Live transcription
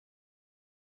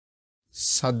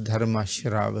සද්ධර්ම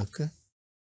ශ්‍රාවක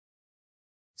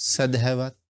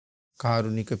සදහැවත්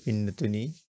කාරුණික පින්නතුනි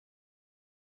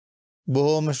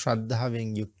බොහෝම ශ්‍රද්ධාවෙන්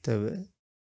යුක්තව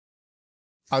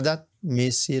අදත්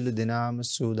මේ සියලු දෙනාම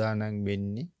සූදානම්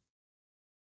වෙන්නේ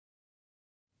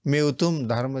මේ උතුම්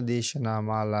ධර්ම දේශනා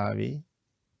මාලාවේ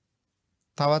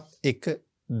තවත් එක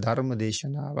ධර්ම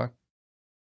දේශනාවක්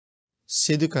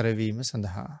සිදු කරවීම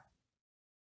සඳහා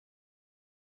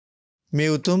මේ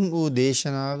උතුම් වූ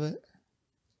දේශනාව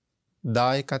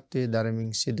දායකත්වයේ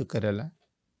ධර්මින් සිදු කරලා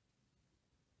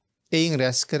එයින්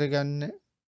රැස් කරගන්න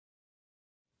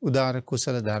උදාර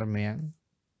කුසල ධර්මයන්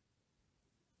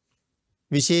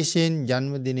විශේෂයෙන්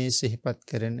ජන්මදිනයේ සිහිපත්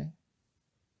කරන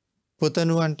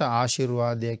පුතණුවන්ට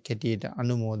ආශිර්වාදයක් හැටියට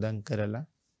අනුමෝදන් කරලා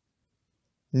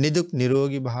නිදුක්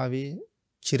නිරෝගී භාවයේ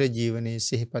චිරජීවනයේ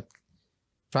සිහිපත්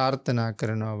ප්‍රාර්ථනා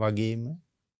කරනවා වගේම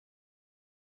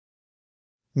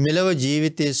මෙලව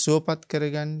ජීවිතයේ සුවපත්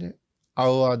කරගන්න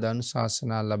අවවාද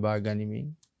අනුශාසනා ලබා ගනිමින්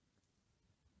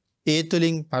ඒ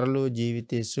තුළින් පරලෝ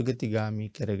ජීවිතයේ සුගතිගාමී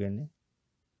කරගෙන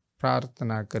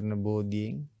ප්‍රාර්ථනා කරන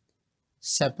බෝධියෙන්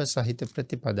සැප සහිත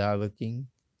ප්‍රතිපදාවකින්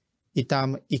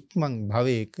ඊටම ඉක්මන්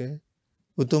භවයක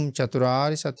උතුම්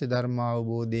චතුරාර්ය සත්‍ය ධර්ම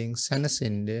අවබෝධයෙන්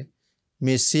සැනසෙන්න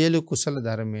මේ සියලු කුසල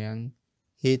ධර්මයන්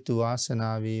හේතු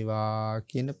වාසනා වේවා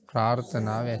කියන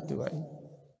ප්‍රාර්ථනාව ඇතුවයි.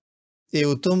 ඒ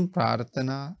උතුම්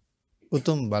ප්‍රාර්ථනා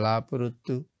උතුම්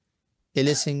බලාපොරොත්තු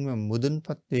එලෙසින්ම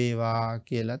මුදුන්පත් වේවා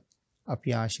කියලත් අපි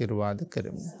ආශිර්වාද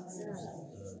කරමු.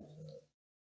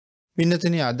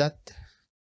 පින්නතුනි අදත්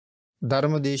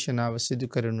ධර්ම දේශනාව සිදු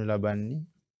කරනු ලබන්නේ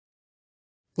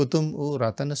උතුම් වූ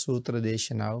රතන සූත්‍ර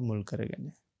දේශනාව මුල් කරගෙන.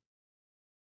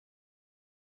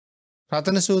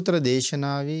 රතන සූත්‍ර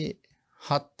දේශනාවේ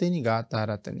 7 වෙනි ගාථා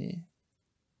රතනයේ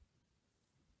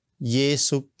යේ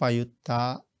සුප්පයුත්තා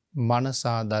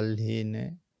මනසා දල්හේන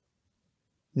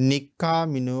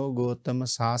නික්කාමිනෝ ගෝතම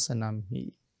ශාසනම්හි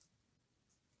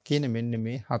කියන මෙන්න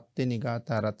මේ 7 වෙනි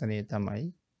ගාථා රතනයේ තමයි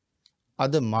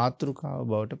අද මාතෘකාව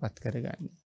බවට පත්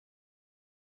කරගන්නේ.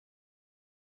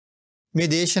 මේ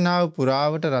දේශනාව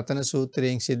පුරාවට රතන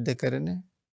සූත්‍රයෙන් සිද්ධ කරන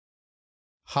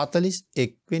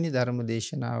 41 වෙනි ධර්ම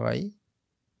දේශනාවයි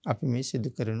අපි මේ සිදු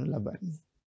කරනු ලබන්නේ.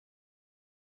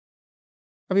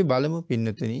 අපි බලමු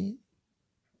පින්නතුනි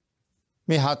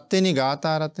මේ 7 වෙනි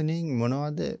ගාථා රතනයෙන්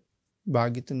මොනවද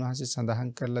භාග්‍යතුන් වහන්සේ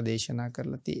සඳහන් කරලා දේශනා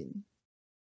කරලා තියෙන්නේ.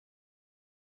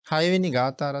 6 වෙනි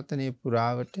ගාථා රතනයේ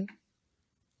පුරාවට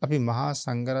අපි මහා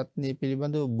සංඝරත්නය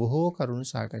පිළිබඳව බොහෝ කරුණු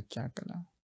සාකච්ඡා කළා.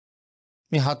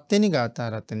 මේ 7 වෙනි ගාථා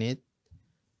රතනයේ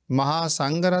මහා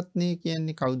සංඝරත්නය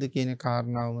කියන්නේ කවුද කියන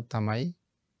කාරණාවම තමයි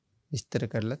විස්තර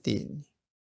කරලා තියෙන්නේ.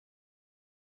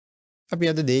 අපි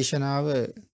අද දේශනාව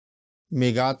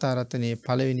මේ ගාථා රතනයේ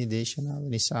පළවෙනි දේශනාව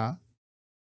නිසා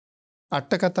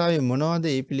අට කතාවේ මොනවද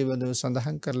ඒ පිළිබඳව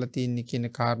සඳහන් කරලා තියෙන්නේ කියන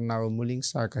කාරණාව මුලින්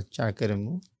සාකච්ඡා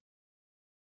කරමු.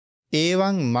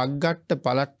 ඒවං මග්ගට්ට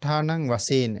පලට්ඨානං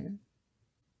වශයෙන්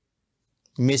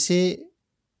මෙසේ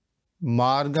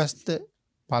මාර්ගස්ත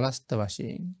පලස්ත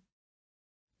වශයෙන්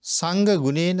සංඝ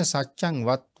ගුණේන සච්ඡං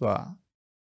වත්වා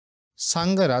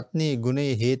සංඝ රත්නයේ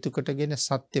ගුණේ හේතු කොටගෙන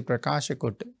සත්‍ය ප්‍රකාශ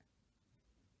කොට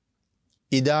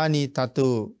ඉදානී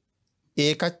තතෝ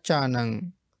ඒකච්ඡානං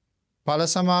ඵල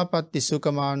සමාපatti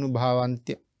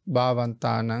සුඛමානුභාවන්ති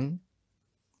භාවන්තානං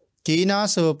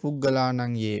කීනාසව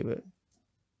පුග්ගලානං යේව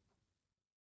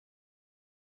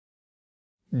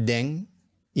දැන්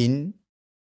ඉන්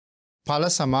ඵල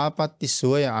සමාපatti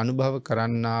සෝය අනුභව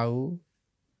කරන්නා වූ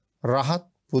රහත්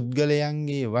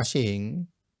පුද්ගලයන්ගේ වශයෙන්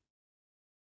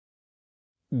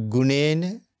ගුණේන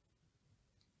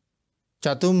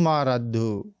චතුම්මාරද්දු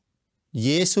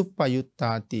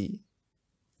යේසුප්පයුත්තාති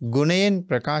ගුණයෙන්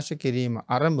ප්‍රකාශ කිරීම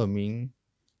ආරම්භමින්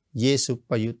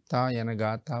යේසුප්පයුත්තා යන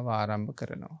ගාථාව ආරම්භ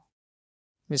කරනවා.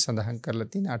 මේ සඳහන් කරලා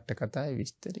තියෙන අට කතාවේ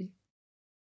විස්තරය.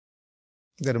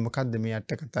 ඒතර මොකද්ද මේ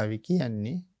අට කතාවේ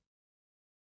කියන්නේ?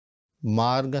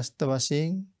 මාර්ගස්ත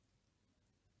වශයෙන්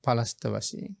පලස්ත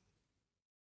වශයෙන්.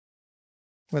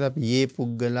 මොකද අපි යේ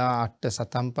පුද්ගලා අට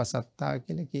සතම්පසත්තා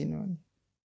කියලා කියනවනේ.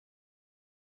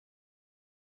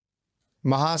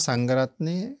 මහා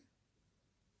සංඝරත්නයේ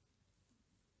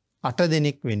 8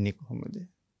 දෙනෙක් වෙන්නේ කොහොමද?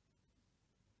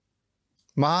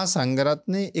 මහා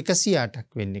සංඝරත්නයේ 108ක්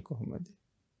වෙන්නේ කොහොමද?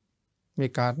 මේ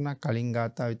කාරණා කලින්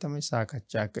ගාථාවේ තමයි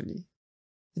සාකච්ඡා කළේ.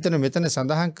 මෙතන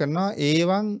සඳහන් කරනවා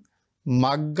ඒවං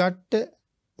මග්ගට්ට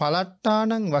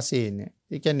පලට්ඨානං වශයෙන්.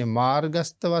 ඒ කියන්නේ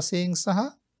මාර්ගස්ත වශයෙන් සහ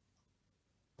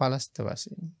පලස්ත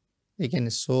වශයෙන්. ඒ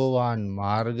කියන්නේ සෝවාන්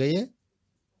මාර්ගය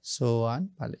සෝවාන්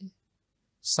ඵලය.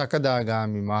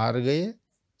 සකදාගාමි මාර්ගය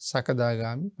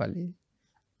සකදාගාමි ඵලය.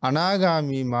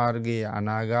 අනාගාමී මාර්ගයේ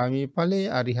අනාගාමී ඵලය,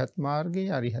 අරිහත් මාර්ගයේ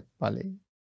අරිහත් ඵලය.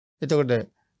 එතකොට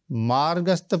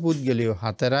මාර්ගස්ත පුද්ගලයෝ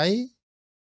 4යි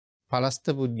පලස්ත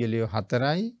පුද්ගලයෝ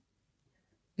 4යි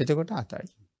එතකොට 8යි.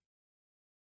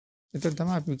 එතකොට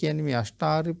තමයි අපි කියන්නේ මේ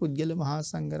අෂ්ටාර්ය පුද්ගල මහා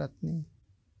සංඝරත්නය.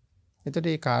 එතකොට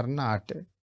ඒ කාරණා 8.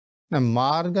 නම්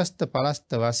මාර්ගස්ත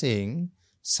පලස්ත වශයෙන්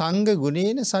සංඝ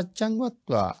ගුණේන සත්‍යං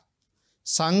වත්වා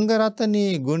සංඝ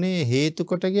රතනේ ගුණේ හේතු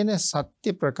කොටගෙන සත්‍ය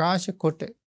ප්‍රකාශ කොට.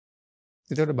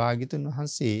 එතකොට භාග්‍යතුන්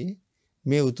වහන්සේ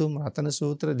මේ උතුම් රතන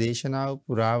සූත්‍ර දේශනාව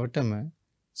පුරාවටම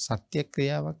සත්‍ය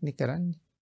ක්‍රියාවක් නේ කරන්නේ.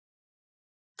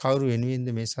 කවුරු වෙනුවෙන්ද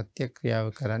මේ සත්‍ය ක්‍රියාව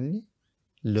කරන්නේ?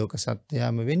 ලෝක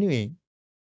සත්‍යයම වෙනුවෙන්.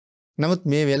 නමුත්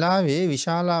මේ වෙලාවේ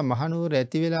විශාලා මහනුවර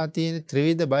ඇති වෙලා තියෙන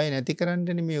ත්‍රිවිධ බය නැති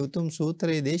කරන්නනේ මේ උතුම්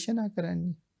සූත්‍රය දේශනා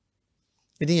කරන්නේ.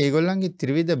 ඉතින් ඒගොල්ලන්ගේ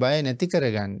ත්‍රිවිධ බය නැති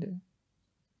කරගන්න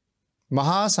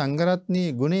මහා සංඝරත්නයේ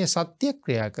ගුණේ සත්‍ය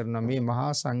ක්‍රියා කරන මේ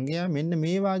මහා සංඝයා මෙන්න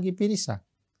මේ වාගේ පිරිසක්.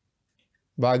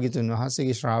 භාග්‍යතුන්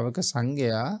වහන්සේගේ ශ්‍රාවක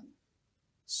සංඝයා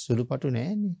සුළුපටු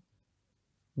නෑනේ.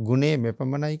 ගුණේ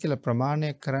මෙපමණයි කියලා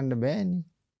ප්‍රමාණයක් කරන්න බෑනේ.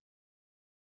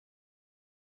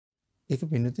 ඒක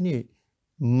පින්නතුනි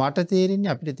මට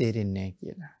තේරෙන්නේ අපිට තේරෙන්නේ නැහැ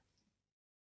කියලා.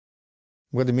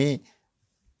 මොකද මේ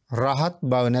රහත්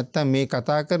බව නැත්තම් මේ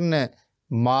කතා කරන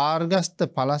මාර්ගස්ත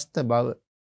පලස්ත බව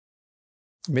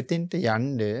මෙතෙන්ට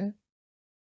යන්න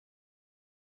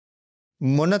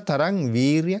මොන තරම්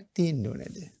වීරියක් තියෙන්න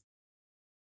ඕනේද?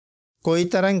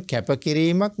 කොයිතරම්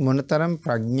කැපකිරීමක් මොන තරම්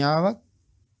ප්‍රඥාවක්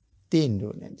තියෙන්න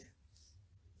ඕනේද?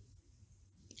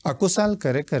 අකුසල්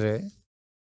කර කර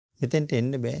මෙතෙන්ට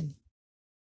එන්න බෑනේ.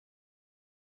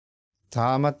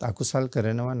 තාමත් අකුසල්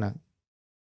කරනවා නම්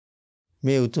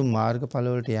මේ උතුම් මාර්ගඵල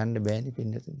වලට යන්න බෑනේ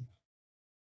පින්නතුනි.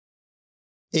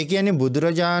 ඒ කියන්නේ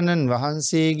බුදුරජාණන්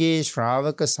වහන්සේගේ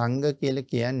ශ්‍රාවක සංඝ කියලා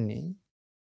කියන්නේ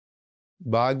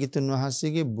භාග්‍යතුන්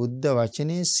වහන්සේගේ බුද්ධ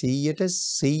වචනේ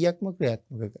 100%ක්ම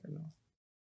ක්‍රියාත්මක කරනවා.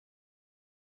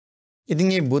 ඉතින්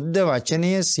මේ බුද්ධ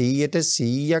වචනය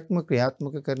 100%ක්ම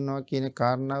ක්‍රියාත්මක කරනවා කියන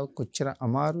කාරණාව කොච්චර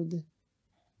අමාරුද?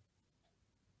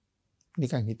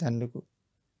 නිකන් හිතන්නකෝ.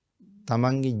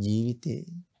 තමන්ගේ ජීවිතේ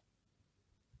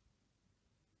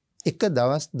එක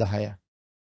දවස් 10ක්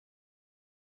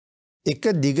එක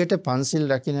දිගට පන්සිල්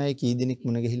රකින්න අය කී දෙනෙක්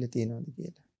මුණ ගැහිලා තියෙනවද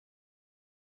කියලා.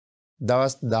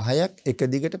 දවස් 10ක් එක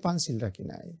දිගට පන්සිල්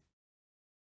රකින්න අය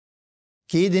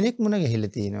කී දෙනෙක් මුණ ගැහිලා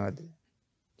තියෙනවද?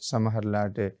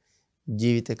 සමහරලාට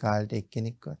ජීවිත කාලෙට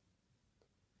එක්කෙනෙක්වත්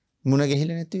මුණ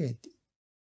ගැහිලා නැතුව ඇති.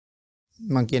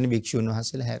 මං කියන්නේ භික්ෂුන්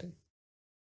වහන්සේලා හැර.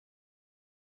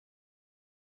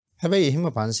 හැබැයි එහෙම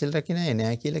පන්සිල් රකින්න අය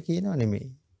නෑ කියලා කියනව නෙමෙයි.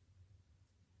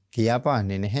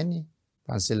 කියාපාන්නේ නැහැනේ.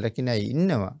 පන්සිල් රකින්න අය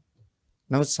ඉන්නවා.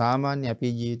 නමුත් සාමාන්‍ය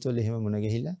අපේ ජීවිතවල එහෙම මුණ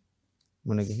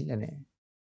ගැහිලා නෑ.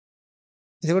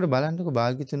 ඒකෝට බලන්නකෝ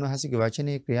භාග්‍යතුන් වහන්සේගේ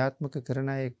වචනේ ක්‍රියාත්මක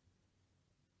කරන අය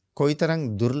කොයිතරම්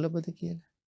දුර්ලභද කියලා.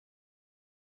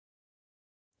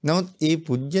 නමුත් ඒ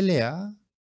පුජ්‍යලයා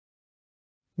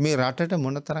මේ රටට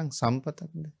මොනතරම්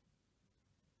සම්පතක්ද?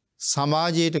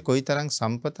 සමාජයට කොයිතරම්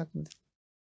සම්පතක්ද?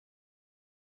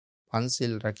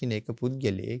 පන්සිල් රකින්න එක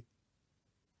පුජ්‍යලෙක්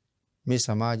මේ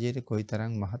සමාජයට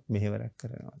කොයිතරම් මහත් මෙහෙවරක්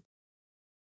කරනවද?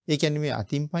 ඒ කියන්නේ මේ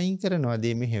අතින් පයින් කරනවද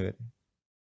මේ මෙහෙවර?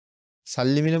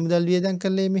 සල්ලි මිල මුදල් වියදම්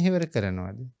කරලා මේ මෙහෙවර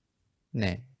කරනවද?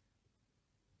 නෑ.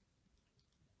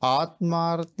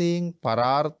 ආත්මාර්ථයෙන්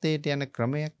පරාර්ථයට යන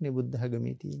ක්‍රමයක් නේ බුද්ධ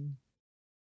ධර්මයේ තියෙන්නේ.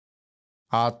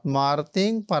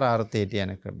 ආත්මාර්ථයෙන් පරාර්ථයට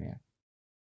යන ක්‍රමයක්.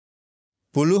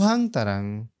 පුළුවන් තරම්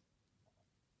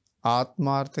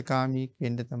ආත්මාර්ථකාමී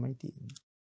වෙන්න තමයි තියෙන්නේ.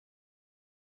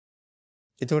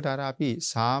 එතකොට අර අපි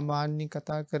සාමාන්‍ය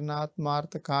කතා කරන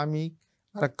ආත්මාර්ථකාමී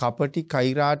අර කපටි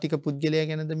කෛරාටික පුද්ගලයා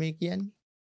ගැනද මේ කියන්නේ?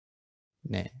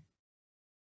 නෑ.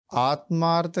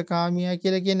 ආත්මාර්ථකාමියා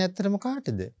කියලා කියන්නේ ඇත්තටම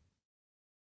කාටද?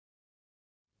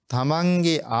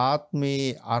 තමන්ගේ ආත්මයේ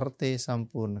අර්ථය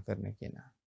සම්පූර්ණ කරන කෙනා.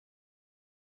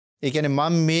 ඒ කියන්නේ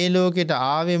මම මේ ලෝකෙට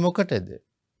ආවේ මොකටද?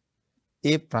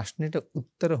 ඒ ප්‍රශ්නෙට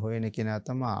උත්තර හොයන කෙනා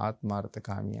තමයි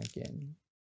ආත්මාර්ථකාමියා කියන්නේ.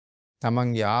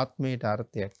 තමන්ගේ ආත්මයට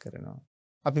අර්ථයක් කරනවා.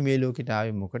 අපි මේ ලෝකෙට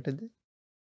ආවේ මොකටද?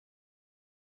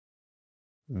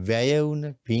 වැය වුණ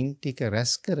පින් ටික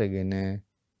රැස් කරගෙන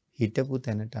හිටපු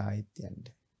තැනට ආයෙත් යන්න.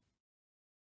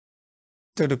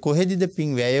 එතකොට කොහෙදද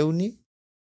පින් වැය වුණේ?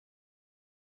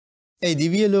 ඒ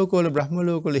දිව්‍ය ලෝකවල බ්‍රහ්ම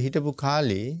ලෝකවල හිටපු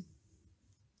කාලේ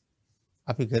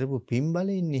අපි කරපු පින්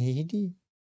බලෙන් හිටියේ.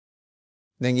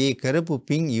 දැන් ඒ කරපු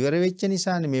පින් ඉවර වෙච්ච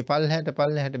නිසානේ මේ පල්හැට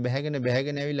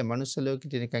බැහැගෙන ඇවිල්ලා මනුස්ස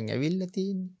ලෝකෙට එනකන් ඇවිල්ලා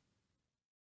තියෙන්නේ.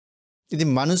 ඉතින්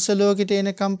මනුස්ස ලෝකෙට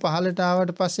එනකම් පහලට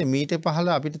ආවට පස්සේ මීට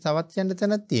පහල අපිට තවත් යන්න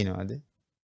තැනක් තියෙනවද?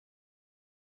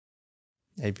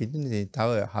 ඒ පිටින් තව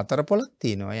 4 පොලක්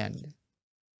තියෙනවා යන්න.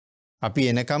 අපි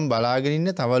එනකම් බලාගෙන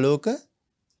ඉන්න තව ලෝක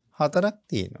 4ක්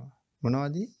තියෙනවා.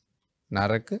 මොනවද?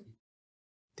 නරක,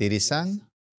 තිරිසන්,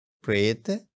 പ്രേත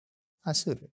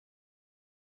අසුර.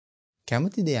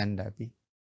 කැමතිද යන්න අපි?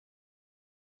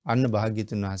 අන්න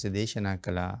භාග්‍යතුන් වහන්සේ දේශනා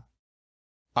කළා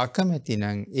අකමැති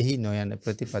නම් එහි නොයන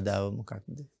ප්‍රතිපදාව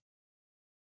මොකක්ද?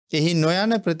 එහි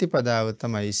නොයන ප්‍රතිපදාව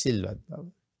තමයි සිල්වත් බව.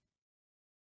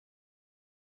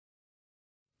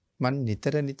 මන්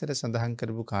නිතර සඳහන්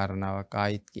කරපු කාරණාවක්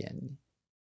ආයිත් කියන්නේ.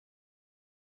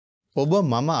 ඔබ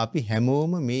මම අපි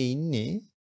හැමෝම මේ ඉන්නේ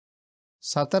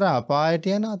සතර අපායට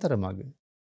යන අතරමඟ.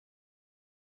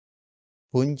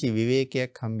 පුංචි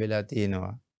විවේකයක් හම්බෙලා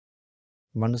තියෙනවා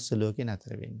මනුස්ස ලෝකේ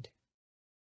නතර වෙන්න.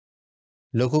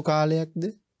 ලොකු කාලයක්ද?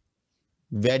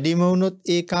 වැඩිම වුණොත්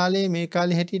ඒ කාලේ මේ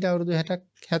කාලේ හැටියට අවුරුදු 60ක්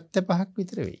 75ක්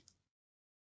විතර වෙයි.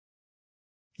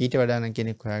 ඊට වඩා නම්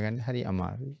කෙනෙක් හොයාගන්න හරි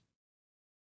අමාරුයි.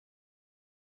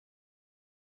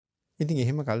 ඉතින්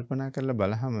එහෙම කල්පනා කරලා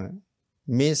බලහම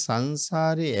මේ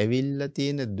සංසාරේ ඇවිල්ලා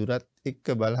තියෙන දුරත්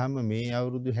එක්ක බලහම මේ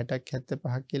අවුරුදු 60ක්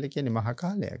 75ක් කියලා කියන්නේ මහ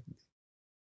කාලයක්ද?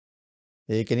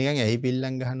 ඒක නිකන් ඇහි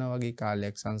පිල්ලම් ගහනවා වගේ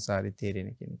කාලයක් සංසාරේ තේරෙන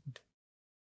කෙනෙකුට.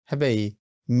 හැබැයි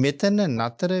මෙතන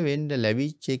නතර වෙන්න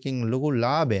ලැබිච්ච එකෙන් ලොකු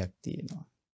ලාභයක් තියෙනවා.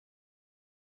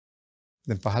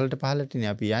 දැන් පහළටනේ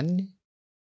අපි යන්නේ.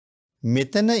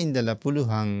 මෙතන ඉඳලා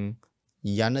පුළුවන්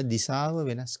යන දිශාව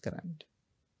වෙනස් කරන්න.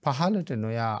 පහළට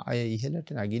නොයා අය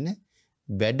ඉහළට නගින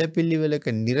වැඩපිළිවෙලක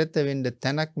නිරත වෙන්න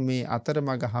තැනක් මේ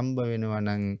අතරමඟ හම්බ වෙනවා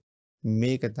නම්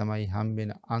මේක තමයි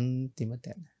හම්බෙන අන්තිම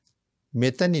තැන.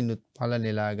 මෙතනිනුත් ඵල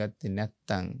නෙලා ගත්තේ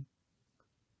නැත්තම්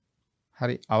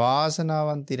හරි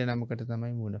අවාසනාවන්ත ඉරණමකට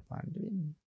තමයි මුණ පාන්න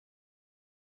වෙන්නේ.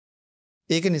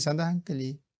 ඒකනේ සඳහන්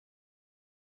කළේ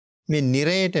මේ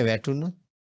නිරයට වැටුණොත්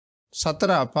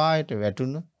සතර අපායට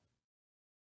වැටුණොත්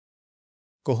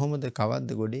කොහොමද කවද්ද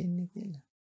ගොඩ එන්නේ කියලා.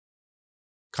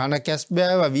 කන කැස්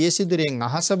බෑව වියසිදුරෙන්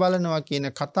අහස බලනවා කියන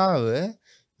කතාව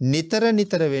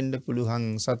නිතර වෙන්න පුළුවන්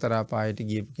සතර අපායට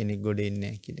ගියපු කෙනෙක් ගොඩ එන්නේ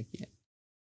නැහැ කියලා කියන්නේ.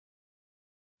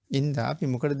 ඉන්දා අපි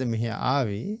මොකටද මෙහි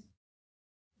ආවේ?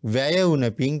 වැය වුණ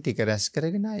පිං ටික රැස්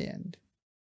කරගෙන යන්න.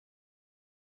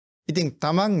 ඉතින්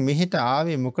තමන් මෙහෙට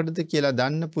ආවේ මොකටද කියලා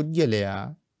දන්න පුද්ගලයා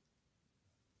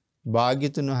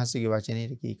භාග්‍යතුන් වහන්සේගේ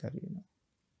වචනයට කීකරු වෙනවා.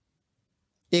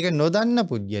 ඒක නොදන්න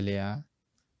පුද්ගලයා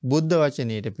බුද්ධ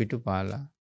වචනයට පිටුපාලා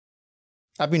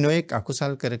අපි නොඑක්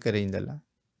අකුසල් කර ඉඳලා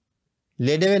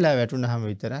ලෙඩ වෙලා වැටුනහම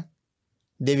විතරක්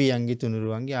දෙවියන්ගේ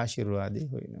තුනුරුවන්ගේ ආශිර්වාදේ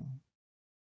හොයනවා.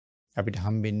 අපිට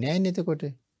හම්බෙන්නේ නැහැ නේද එතකොට?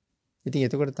 ඉතින්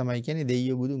එතකොට තමයි කියන්නේ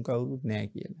දෙයියෝ බුදුන් කවුරුත් නැහැ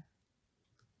කියලා.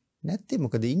 නැත්තේ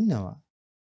මොකද ඉන්නවා.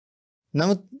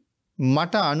 නමුත්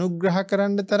මට අනුග්‍රහ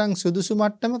කරන්න තරම් සුදුසු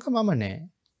මට්ටමක මම නැහැ.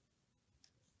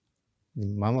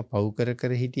 මම පව්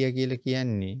කර හිටියා කියලා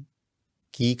කියන්නේ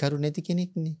කීකරු නැති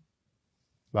කෙනෙක්නේ.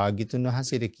 භාග්‍යතුන්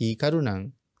වහන්සේට කීකරු නම්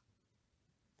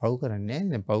පව් කරන්නේ නැහැ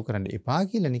නේ. පව් කරන්න එපා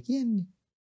කියලානේ කියන්නේ.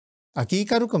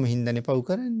 අකීකරුකම හින්දානේ පව්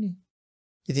කරන්නේ.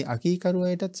 ඉතින් අකීකරු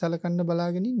අයටත් සලකන්න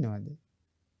බලාගෙන ඉන්නවද?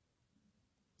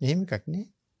 එහෙම එකක් නේ.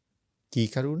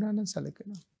 කීකරු වුණා නම්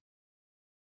සලකනවා.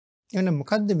 එවන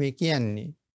මොකද්ද මේ කියන්නේ?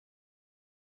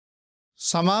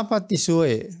 සමාපatti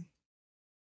සෝය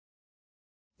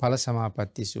ඵල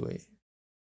සමාපatti සෝය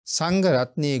සංඝ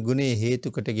රත්නයේ ගුණේ හේතු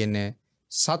කොටගෙන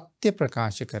සත්‍ය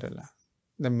ප්‍රකාශ කරලා.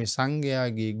 දැන් මේ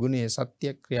සංඝයාගේ ගුණේ සත්‍ය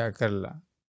ක්‍රියා කරලා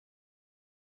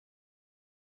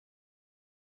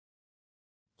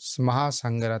මහා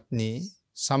සංඝරත්නයේ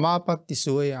සමාපatti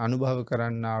සෝය අනුභව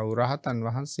කරන්නා වූ රහතන්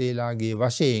වහන්සේලාගේ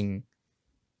වශයෙන්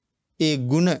ඒ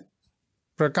ගුණ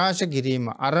ප්‍රකාශ කිරීම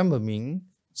ආරම්භමින්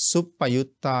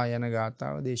සුප්පයුත්තා යන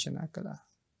ගාථාව දේශනා කළා.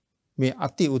 මේ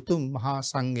අති උතුම් මහා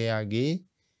සංඝයාගේ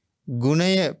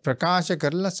ගුණය ප්‍රකාශ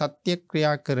කරලා සත්‍ය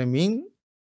ක්‍රියා කරමින්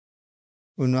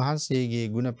උන්වහන්සේගේ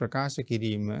ගුණ ප්‍රකාශ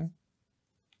කිරීම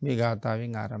මේ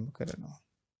ගාථාවෙන් ආරම්භ කරනවා.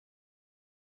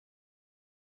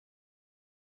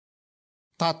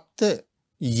 තත්ත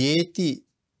යේති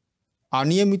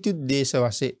අනියමිතු දේශ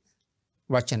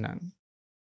වචනං.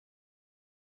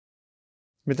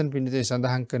 මෙතන පින්නතේ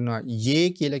සඳහන් කරනවා යේ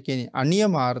කියලා කියන්නේ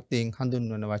අනියමාර්ථයෙන්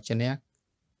හඳුන්වන වචනයක්.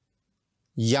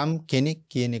 යම් කෙනෙක්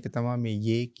කියන එක තමයි මේ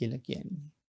යේ කියලා කියන්නේ.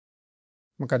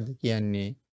 මොකද්ද කියන්නේ?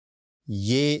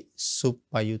 යේ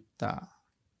සුප්පයුත්තා.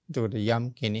 එතකොට යම්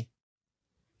කෙනෙක්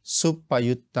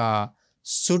සුප්පයුත්තා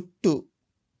සුට්ටු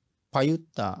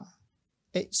පයුත්තා.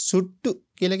 ඒ සුට්ටු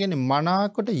කියලා කියන්නේ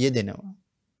මනාකොට යෙදෙනවා.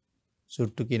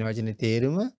 සුට්ටු කියන වචනේ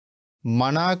තේරුම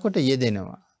මනාකොට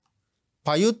යෙදෙනවා.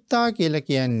 පයුත්තා කියලා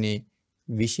කියන්නේ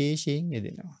විශේෂයෙන්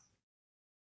යෙදෙනවා.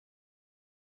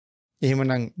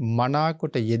 එහෙමනම්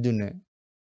මනාකොට යෙදුන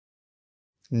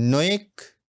නොඑක්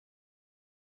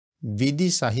විදි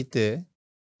සහිත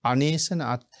අනේසන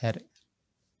අත්හැර.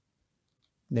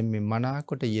 දැන් මේ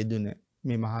මනාකොට යෙදුන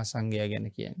මේ මහා සංඝයා ගැන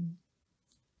කියන්නේ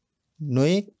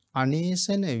නොඑක්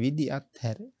අනේසන විදි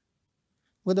අත්හැර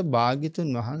මොකද භාග්‍යතුන්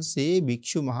වහන්සේ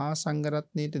භික්ෂු මහා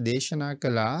සංඝරත්නයට දේශනා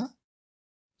කළා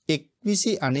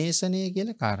එක්විසි අනේසනය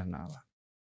කියලා කාරණාවක්.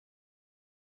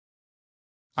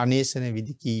 අනේසන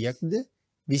විදි කීයක්ද?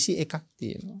 21ක්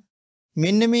තියෙනවා.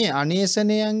 මෙන්න මේ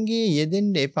අනේසනයන්ගේ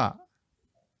යෙදෙන්න එපා.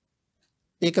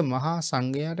 ඒක මහා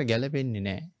සංඝයාට ගැලපෙන්නේ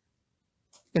නැහැ.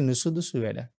 ඒක නුසුදුසු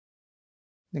වැඩ.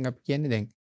 දැන් අපි කියන්නේ දැන්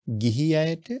ගිහි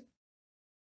අයට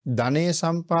ධනය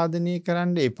සම්පාදනය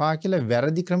කරන්න එපා කියලා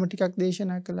වැරදි ක්‍රම ටිකක්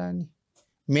දේශනා කළානේ.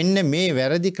 මෙන්න මේ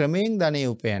වැරදි ක්‍රමයෙන් ධනය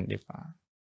උපයන්න එපා.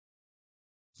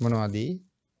 මොනවද?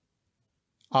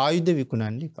 ආයුධ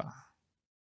විකුණන්න එපා.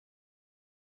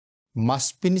 මස්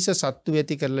පිණිස සත්තු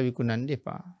ඇති කරලා විකුණන්න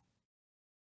එපා.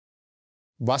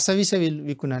 වසවිස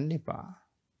විකුණන්න එපා.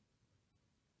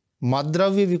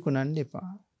 මත්ද්‍රව්‍ය විකුණන්න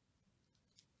එපා.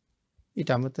 ඊට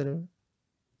අමතරව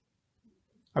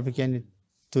අපි කියන්නේ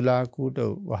තුලා කූට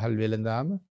වහල් වෙළඳාම.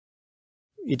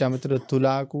 ඊට අමතරව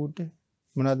තුලා කූට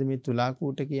මොනවද මේ තුලා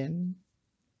කූට කියන්නේ?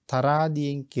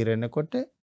 තරාදියෙන් කිරනකොට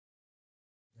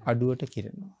අඩුවට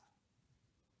කිරනවා.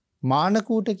 මාන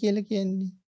කූට කියලා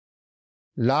කියන්නේ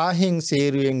ලාහෙන්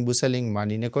සේරුවෙන් බුසලින්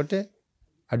මනිනකොට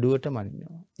අඩුවට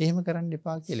මනිනවා. එහෙම කරන්න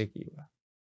එපා කියලා කිව්වා.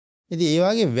 ඉතින් ඒ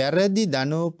වගේ වැරදි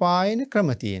ධනෝපායන ක්‍රම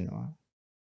තියෙනවා.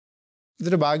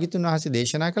 ඒතර භාග්‍යතුන් වහන්සේ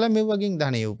දේශනා කළා මේ වගේ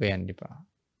ධනෙ උපයන්න එපා.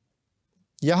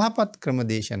 යහපත් ක්‍රම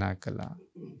දේශනා කළා.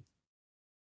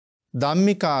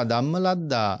 ධම්මිකා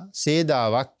ධම්මලද්දා සේදා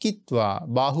වක්කිත්වා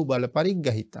බාහුබල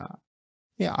පරිග්ගහිතා.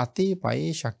 මේ අතේ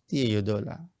පයේ ශක්තිය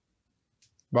යොදවලා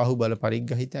බාහුබල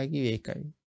පරිග්ගහිතා කිව්වේ ඒකයි.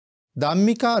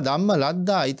 ධම්මිකා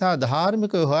ධම්මලද්දා ඊතා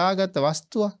ධාර්මිකව හොයාගත්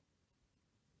වස්තුව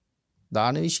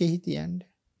දාන විශේෂයි තියන්නේ.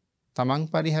 තමන්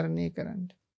පරිහරණය කරන්න.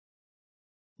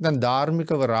 දැන්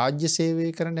ධාර්මිකව රාජ්‍ය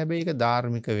සේවය කරන්න හැබැයි ඒක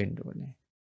ධාර්මික වෙන්න ඕනේ.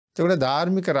 එතකොට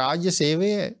ධාර්මික රාජ්‍ය සේවය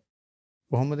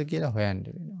කොහොමද කියලා හොයන්න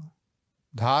වෙනවා.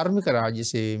 ධාර්මික රාජ්‍ය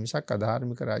සේවය මිසක්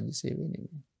අධාර්මික රාජ්‍ය සේවය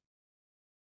නෙමෙයි.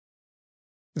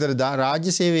 ඒතර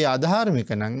රාජ්‍ය සේවය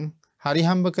අධාර්මික නම් හරි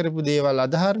හම්බ කරපු දේවල්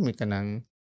අධාර්මික නම්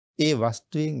ඒ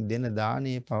වස්තුවෙන් දෙන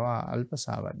දානයේ පවා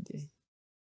අල්පසාවද්‍යයි.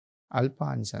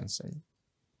 අල්පානිසංසයි.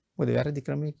 මොකද වැරදි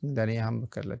ක්‍රමයකින් ධනය හම්බ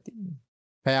කරලා තියෙන්නේ.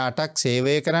 පැය 8ක්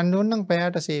සේවය කරන්න ඕන නම්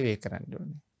පැයට සේවය කරන්න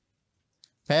ඕනේ.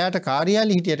 පැයට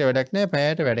කාර්යාලෙ හිටියට වැඩක් නැහැ,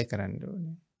 පැයට වැඩ කරන්න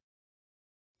ඕනේ.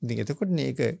 ඉතින් එතකොට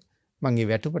මේක මගේ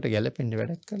වැටුපට ගැලපෙන්න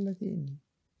වැඩක් කරලා තියෙන්නේ.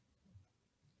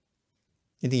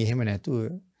 ඉතින් එහෙම නැතුව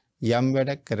යම්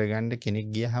වැඩක් කරගන්න කෙනෙක්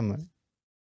ගියහම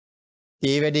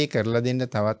ඒ වැඩේ කරලා දෙන්න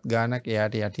තවත් ගාණක්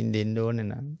එයාට යටින් දෙන්න ඕනේ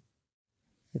නම්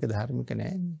ඒක ධර්මික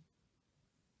නෑනේ.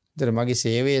 ඒතර මගේ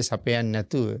සේවය සපයන්නේ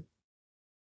නැතුව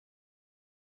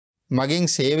මගෙන්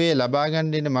සේවය ලබා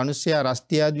ගන්න දෙන මිනිස්සයා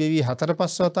රස්තියාදු වෙවි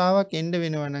 4-5 වතාවක් එන්න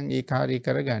වෙනවා නම් ඒ කාර්යය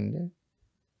කරගන්න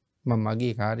මම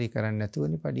මගේ කාර්යය කරන්නේ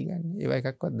නැතුවනේ පඩි ගන්න. ඒවා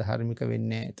එකක්වත් ධර්මික වෙන්නේ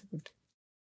නැහැ එතකොට.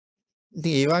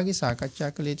 ඉතින් ඒ වගේ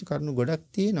සාකච්ඡා කළ යුතු කරුණු ගොඩක්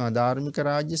තියෙනවා. ධාර්මික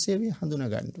රාජ්‍ය සේවය හඳුනා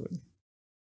ගන්න ඕනේ.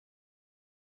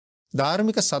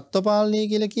 ධාර්මික සත්ව පාලනය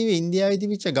කියලා කිව්වේ ඉන්දියාවේ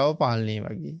තිබිච්ච ගව පාලනය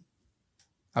වගේ.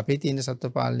 අපේ තියෙන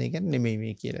සත්ව පාලනය කියන්නේ නෙමෙයි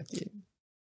මේ කියලා තියෙන්නේ.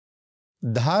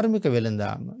 ධාර්මික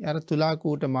වෙළඳාම. අර තුලා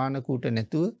කූට මාන කූට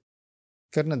නැතුව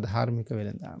කරන ධාර්මික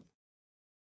වෙළඳාම.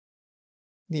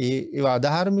 ඒවා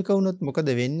අධාර්මික වුණොත් මොකද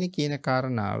වෙන්නේ කියන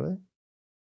කාරණාව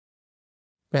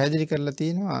පැහැදිලි කරලා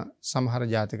තියෙනවා සමහර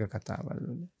ජාතක කතාවල්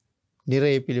වල.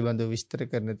 නිරය පිළිබඳව විස්තර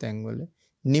කරන තැන්වල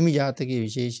නිමි ජාතකයේ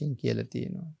විශේෂයෙන් කියලා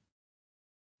තියෙනවා.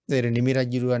 ඒතර නිමි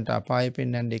රජුරවන්ට අපාය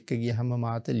පෙන්වන්න එක්ක ගියහම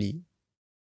මාතලී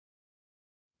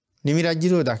නිමි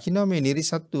රජුරව දකින්න මේ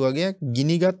නිරිසත්තු වගේක්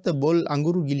ගිනිගත්ත බොල්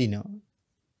අඟුරු ගිලිනවා.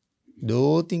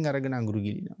 දෝතින් අරගෙන අඟුරු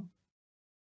ගිලිනවා.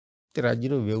 ඒ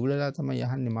රජුරව වෙවුලලා තමයි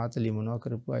යහන්නේ මාතලී මොනව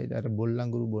කරපුවායිද අර බොල්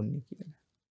අඟුරු බොන්නේ කියලා.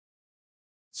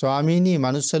 ස්වාමීනි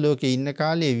මනුස්ස ලෝකේ ඉන්න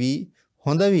කාලේ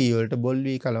හොඳ වී වලට බොල්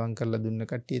වී කලවම් කරලා දුන්න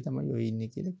කට්ටිය තමයි ඔය ඉන්නේ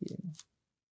කියලා කියනවා.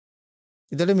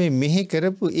 ඒතර මේ මෙහි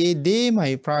කරපු ඒ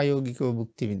දේමයි ප්‍රායෝගිකව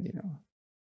භුක්ති විඳිනවා.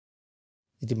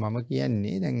 ඉතින් මම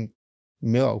කියන්නේ දැන්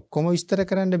මේවා ඔක්කොම විස්තර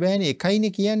කරන්න බෑනේ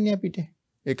එකයිනේ කියන්නේ අපිට.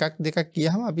 එකක් දෙකක්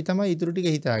කියහම අපි තමයි ඊටු ටික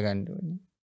හිතා ගන්න ඕනේ.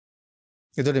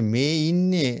 ඒතකොට මේ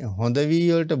ඉන්නේ හොඳ වී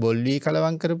වලට බොල් වී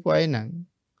කලවම් කරපු අය නම්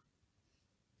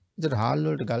ඒතර හාල්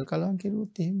වලට ගල් කලවම්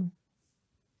කරුවොත් එහෙම.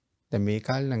 දැන් මේ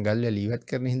කාලේ නම් ගල් වල ඉවත්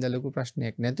කරන හින්දා ලොකු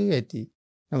ප්‍රශ්නයක් නැතුව ඇති.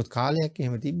 නමුත් කාලයක්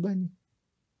එහෙම තිබ්බනේ.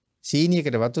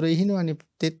 සීනියකට වතුර ඉහිනවනේ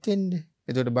තෙත් වෙන්න.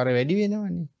 එතකොට බර වැඩි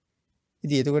වෙනවනේ.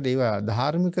 ඉතින් එතකොට ඒවා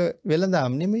ධාර්මික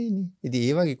වෙළඳාම් නෙමෙයිනේ. ඉතින්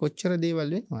ඒ වගේ කොච්චර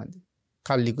දේවල් වෙනවද?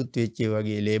 කල්ලිකුත් වෙච්ච ඒ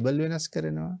වගේ ලේබල් වෙනස්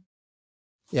කරනවා.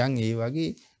 යන් ඒ වගේ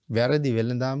වැරදි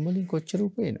වෙළඳාම් වලින් කොච්චර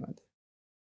උපයනවද?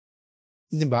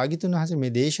 ඉතින් භාග්‍යතුන් වහන්සේ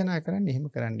මේ දේශනා කරන්නේ එහෙම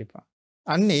කරන්න එපා.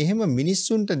 අන්න එහෙම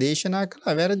මිනිස්සුන්ට දේශනා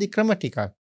කළා වැරදි ක්‍රම ටිකක්.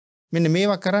 මෙන්න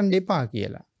මේවා කරන්න එපා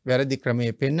කියලා. වැරදි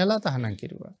ක්‍රමයේ පෙන්නලා තහනම්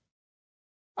කෙරුවා.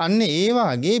 අන්න ඒ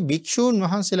වාගේ භික්ෂූන්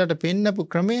වහන්සේලාට පෙන්නපු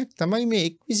ක්‍රමයක් තමයි මේ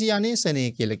එක්විසි අනේසනය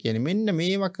කියලා කියන්නේ. මෙන්න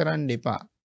මේවා කරන්න එපා.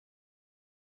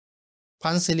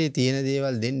 පන්සලේ තියෙන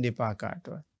දේවල් දෙන්න එපා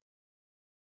කාටවත්.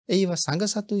 ඒව සංඝ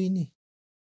සතුයිනේ.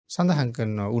 සඳහන්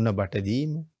කරනවා උණ බට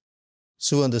දීම,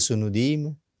 සුවඳ සුණු දීම.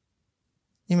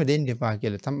 එහෙම දෙන්න එපා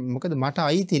කියලා. මොකද මට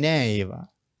අයිති නෑ ඒවා.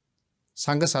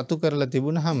 සංඝ සතු කරලා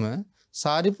තිබුණාම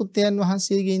සාරිපුත්තයන්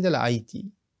වහන්සේගේ ඉඳලා අයිති.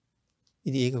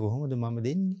 ඉතින් ඒක කොහොමද මම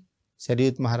දෙන්නේ?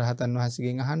 සරියුත් මහරහතන්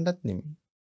වහන්සේගෙන් අහන්නත් නෙමෙයි.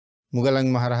 මුගලන්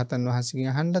මහරහතන් වහන්සේගෙන්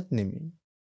අහන්නත් නෙමෙයි.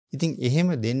 ඉතින් එහෙම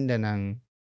දෙන්න නම්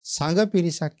සංඝ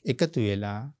පිරිසක් එකතු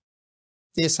වෙලා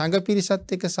ඒ සංඝ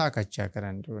පිරිසත් එක්ක සාකච්ඡා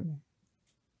කරන්න ඕනේ.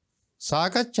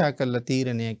 සාකච්ඡා කරලා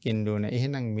තීරණයක් එන්න ඕනේ.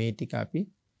 එහෙනම් මේ ටික අපි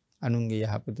අනුන්ගේ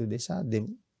යහපත උදෙසා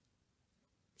දෙමු.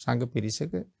 සංඝ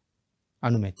පිරිසක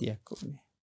අනුමැතියක් ඕනේ.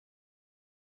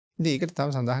 ඉතින් ඒකට තව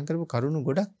සඳහන් කරපු කරුණු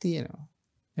ගොඩක් තියෙනවා.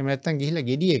 එහෙම නැත්නම් ගිහිල්ලා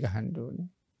gediye ගහන්න ඕනේ.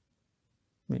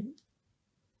 මේ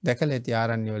දැකලා ඇති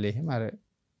ආරණ්‍ය වල එහෙම අර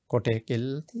කොටේ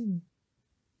කෙල්ලලා තියෙන්නේ.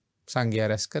 සංඝයා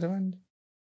රැස් කරවන්නේ.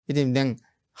 ඉතින් දැන්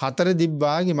හතර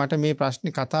දිබ්බාගේ මට මේ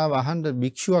ප්‍රශ්නේ කතාව අහන්න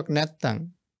භික්ෂුවක් නැත්තම්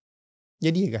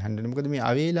gediye ගහන්න. මොකද මේ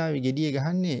අවේලාවේ gediye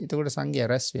ගහන්නේ එතකොට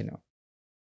සංඝයා රැස් වෙනවා.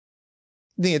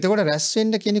 ඉතින් එතකොට රැස්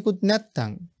වෙන්න කෙනෙකුත්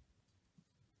නැත්තම්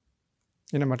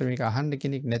එන මට මේක අහන්න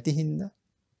කෙනෙක් නැති හින්දා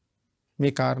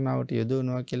මේ කාරණාවට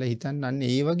යොදවනවා කියලා හිතන්න අන්න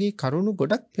ඒ වගේ කරුණු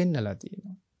ගොඩක් පෙන්නලා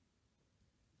තියෙනවා.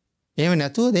 එහෙම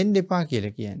නැතුව දෙන්න එපා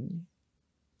කියලා කියන්නේ.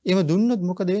 එහෙම දුන්නොත්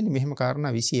මොකද වෙන්නේ? මෙහෙම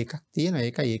කාරණා 21ක් තියෙනවා.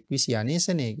 ඒකයි 21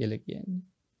 අනේසනය කියලා කියන්නේ.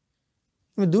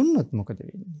 එහෙම දුන්නොත් මොකද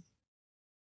වෙන්නේ?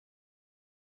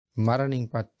 මරණින්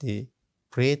පත්තේ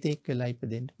ප්‍රේතෙක් වෙලා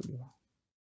ඉපදෙන්න පුළුවන්.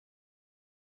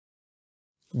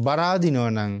 බරාදිනෝ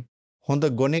නම් හොඳ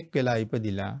ගොනෙක් වෙලා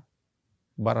ඉපදිලා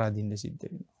බරාදින්න සිද්ධ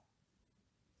වෙනවා.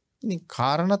 ඉතින්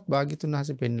කාරණත් භාග්‍යතුන්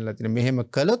වහන්සේ පෙන්නලා තියෙනවා. මෙහෙම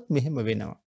කළොත් මෙහෙම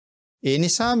වෙනවා. ඒ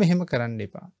නිසා මෙහෙම කරන්න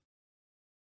එපා.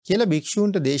 කියලා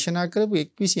භික්ෂූන්ට දේශනා කරපු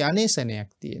 21 අනේසනයක්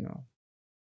තියෙනවා.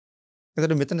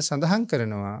 එතකොට මෙතන සඳහන්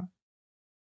කරනවා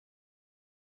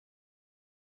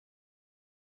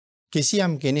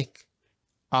කිසියම් කෙනෙක්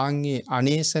ආන්ගේ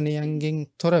අනේසනයන්ගෙන්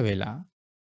තොර වෙලා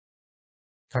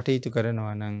කටයුතු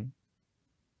කරනවා නම්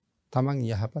තමන්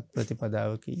යහපත්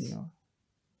ප්‍රතිපදාවක ඉන්නවා.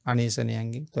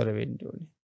 අනේසනයන්ගෙන් තොර වෙන්න ඕනේ.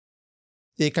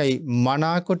 ඒකයි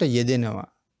මනාකොට යෙදෙනවා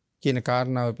කියන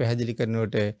කාරණාව පැහැදිලි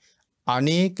කරනකොට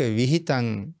අනේක විහිතං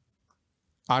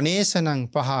අනේසනං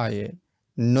පහය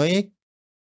නොයෙක්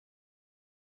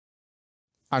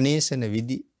අනේසන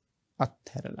විදි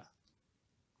අත්හැරලා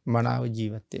මනාව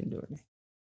ජීවත් වෙන්න ඕනේ.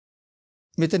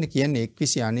 මෙතන කියන්නේ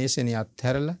 21 අනේසනිය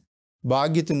අත්හැරලා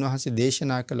භාග්‍යතුන් වහන්සේ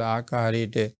දේශනා කළ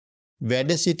ආකාරයට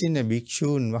වැඩ සිටින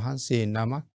භික්ෂූන් වහන්සේ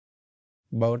නමක්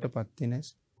බවට පත් වෙන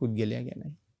පුද්ගලයා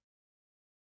ගැනයි.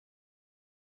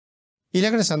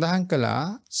 ඊළඟට සඳහන් කළා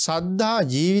සද්ධා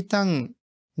ජීවිතං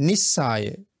නිස්සාය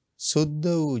සුද්ධ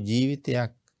වූ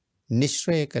ජීවිතයක්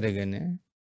නිශ්‍රය කරගෙන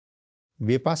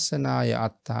විපස්සනාය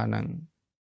අත්තානං.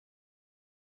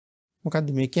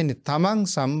 මොකද්ද මේ කියන්නේ? තමන්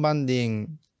සම්බන්ධයෙන්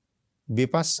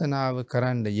විපස්සනාව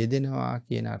කරන්න යෙදෙනවා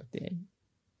කියන අර්ථයයි.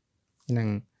 එහෙනම්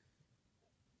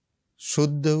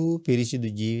සුද්ධ වූ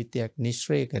පිරිසිදු ජීවිතයක්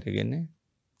නිශ්‍රය කරගෙන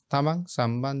තමන්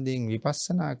සම්බන්ධයෙන්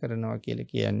විපස්සනා කරනවා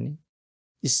කියලා කියන්නේ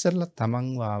ඉස්සරලා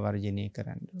තමන්ව ආවර්ජනය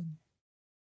කරන්න ඕනේ.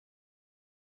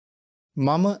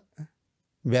 මම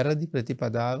වැරදි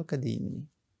ප්‍රතිපදාවකද ඉන්නේ.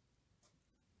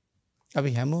 අපි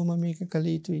හැමෝම මේක කළ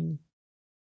යුතුයිනේ.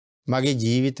 මගේ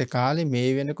ජීවිත කාලේ මේ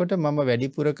වෙනකොට මම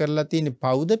වැඩිපුර කරලා තියෙන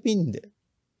පවුද පින්ද?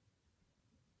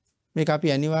 මේක අපි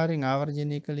අනිවාර්යෙන්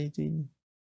ආවර්ජනය කළ යුතුයිනේ.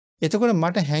 එතකොට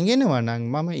මට හැඟෙනවා නම්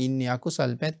මම ඉන්නේ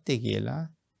අකුසල් පැත්තේ කියලා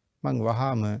මං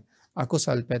වහාම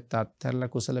අකුසල් පැත්ත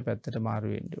අත්හැරලා කුසල පැත්තට මාරු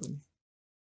වෙන්න ඕනේ.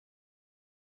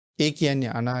 ඒ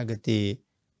කියන්නේ අනාගතේ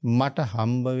මට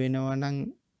හම්බ වෙනවා නම්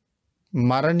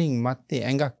මරණින් මත්තේ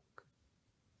ඇඟක්.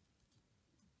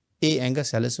 ඒ ඇඟ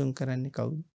සැලසුම් කරන්නේ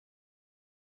කවුද?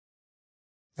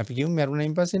 අපි කියමු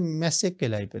මරුණයින් පස්සේ මැස්සෙක්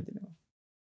වෙලා ඉපදිනවා.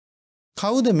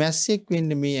 කවුද මැස්සෙක්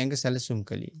වෙන්න මේ ඇඟ සැලසුම්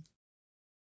කළේ?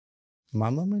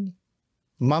 මමමනේ.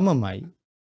 මමමයි.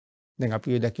 දැන්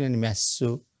අපි ඔය දකින්නේ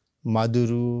මැස්සෝ,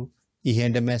 මදුරු,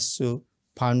 ඉහෙඬ මැස්සෝ,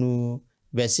 පණු,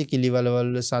 වැසිකිලි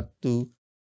වලවල් සත්තු,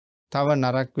 තව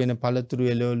නරක් වෙන පළතුරු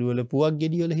එළවලු වල පුවක්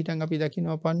ගෙඩිය වල හිටන් අපි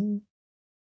දකිනවා පණු.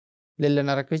 ලෙල්ල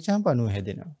නරක් වෙච්චාම පණුව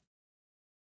හැදෙනවා.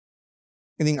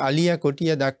 ඉතින් අලියා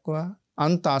කොටියා දක්වා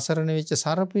අන්ත අසරණ වෙච්ච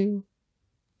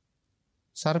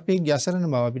සර්පෙක්ගේ අසරණ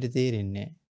බව අපිට තේරෙන්නේ නැහැ.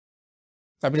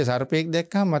 අපිට සර්පෙක්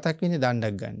දැක්කම මතක් වෙන්නේ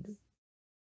දණ්ඩක් ගන්න.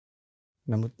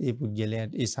 නමුත් ඒ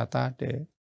පුජ්‍යලයට ඒ සතාට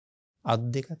අත්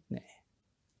දෙකක් නැහැ.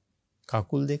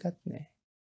 කකුල් දෙකක් නැහැ.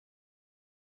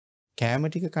 කෑම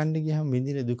ටික කන්න ගියාම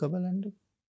විඳින දුක බලන්න.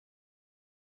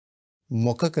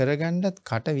 මොක කරගන්නත්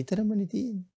කට විතරමනේ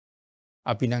තියෙන්නේ.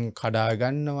 අපි නම් කඩා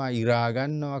ගන්නවා, ඉරා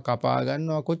ගන්නවා, කපා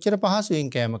ගන්නවා කොච්චර පහසුවෙන්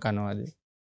කෑම කනවද?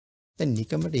 දැන්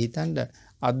නිකමට හිතන්න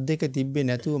අත් දෙක තිබ්බේ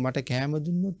නැතුව මට කෑම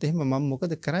දුන්නොත් එහෙම මම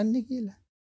මොකද කරන්නේ කියලා.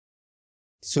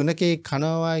 සුනකේ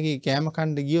කනවා වගේ කෑම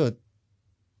කන්න ගියොත්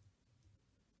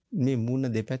මේ මූණ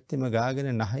දෙපැත්තෙම ගාගෙන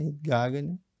නහයත් ගාගෙන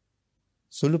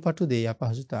සුළුපටු දෙය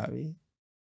අපහසුතාවේ.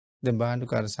 දැන්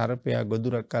බාහනුකාර සර්පයා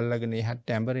ගොදුරක් අල්ලගෙන එහාට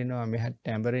ඇඹරෙනවා මෙහාට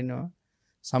ඇඹරෙනවා.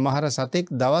 සමහර සතෙක්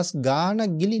දවස්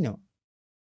ගාණක් ගිලිනවා.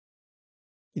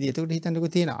 ඉතින් එතකොට හිතන්නකෝ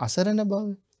තියෙන අසරණ බව.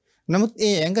 නමුත්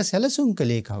ඒ ඇඟ සැලසුම්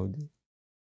කළේ කවුද?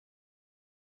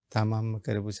 තමන්ම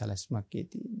කරපු සැලැස්මක් ඒ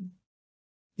තියෙන්නේ.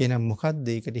 එහෙනම් මොකක්ද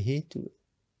ඒකට හේතුව?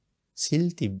 සිල්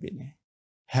තිබ්බේ නැහැ.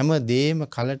 හැම දෙයක්ම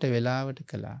කලට වෙලාවට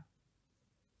කළා.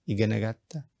 ඉගෙන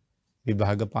ගත්තා.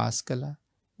 විභාග පාස් කළා.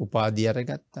 උපාධිය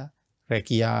අරගත්තා.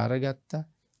 රැකියා අරගත්තා.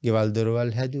 ගෙවල්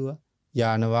දොරවල් හැදුවා.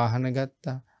 යාන වාහන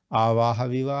ගත්තා. ආවාහ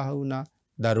විවාහ වුණා.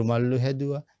 දරු මල්ලු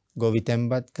හැදුවා. ගොවි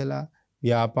තැන්පත් කළා.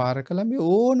 ව්‍යාපාර කළා. මේ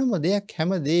ඕනම දෙයක්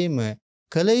හැම දෙයක්ම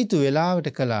කළ යුතු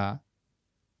වෙලාවට කළා.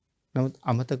 නමුත්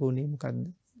අමතක වුණේ මොකද්ද?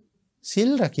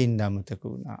 සිල් රකින්න අමතක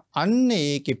වුණා. අන්න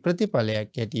ඒකේ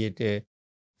ප්‍රතිඵලයක් හැටියට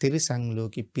තිරිසන්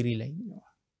ලෝකෙ පිරීලා ඉන්නවා.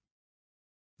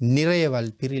 නිරයවල්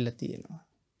පිරීලා තියෙනවා.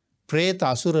 പ്രേත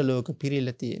අසුර ලෝක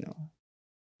පිරීලා තියෙනවා.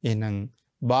 එහෙනම්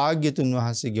භාග්‍යතුන්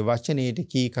වහන්සේගේ වචනයට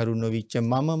කීකරු නොවිච්ච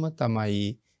මමම තමයි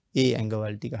ඒ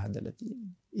ඇඟවල් ටික හදලා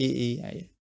තියෙන්නේ. ඒ අය.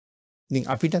 ඉතින්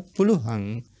අපිටත් පුළුවන්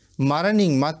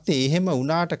මරණින් මත්තේ එහෙම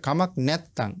වුණාට කමක්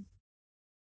නැත්තම්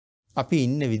අපි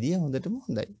ඉන්න විදිය හොඳටම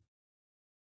හොඳයි.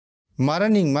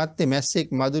 මරණින් මත්තේ මැස්සෙක්,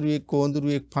 මදුරුවෙක්,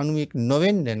 කෝඳුරුවෙක්, පණුවෙක්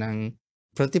නොවෙන්න නම්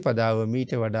ප්‍රතිපදාව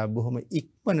මීට වඩා බොහොම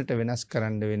ඉක්මනට වෙනස්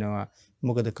කරන්න වෙනවා.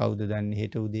 මොකද කවුද දන්නේ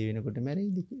හෙට උදේ වෙනකොට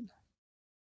මැරෙයිද කියලා.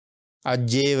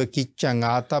 අජ්ජේව කිච්ඡං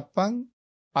ආතප්පං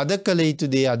අද කළ යුතු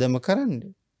දේ අදම කරන්න.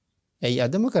 ඇයි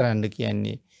අදම කරන්න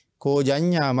කියන්නේ? කෝ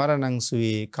ජඤ්ඤා මරණං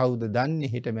සුවේ කවුද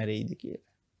දන්නේ හෙට මැරෙයිද කියලා.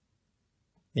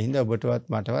 එහෙනම් ඔබටවත්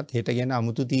මටවත් හෙට ගැන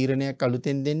අමුතු තීරණයක්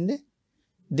අලුතෙන්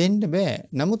දෙන්න බෑ.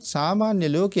 නමුත් සාමාන්‍ය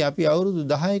ලෝකේ අපි අවුරුදු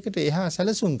 10කට එහා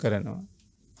සැලසුම් කරනවා.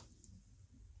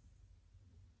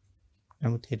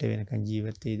 නමුත් හෙට වෙනකන්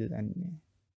ජීවත් වෙයිද දන්නේ නැහැ.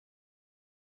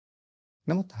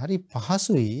 නමුත් හරි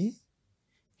පහසුයි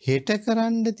හෙට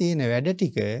කරන්න තියෙන වැඩ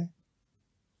ටික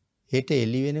හෙට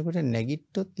එළි වෙනකොට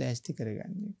නැගිට්ටොත් ලෑස්ති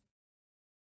කරගන්න.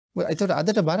 ඒතකොට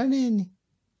අදට බර නෑනේ.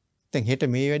 දැන් හෙට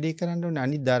මේ වැඩේ කරන්න ඕනේ,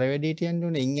 අනිත් දර වැඩේට යන්න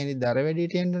ඕනේ, අනිත් දර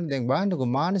වැඩේට යන්න ඕනේ. දැන් බලන්නකො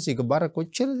මානසික බර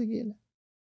කොච්චරද කියලා.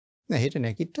 නෑ හෙට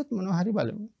නැගිට්ටොත් මොනවා හරි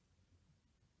බලමු.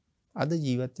 අද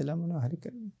ජීවත් වෙලා මොනවා හරි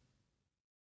කරමු.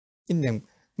 ඉතින්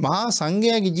මහා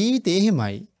සංඝයාගේ ජීවිතේ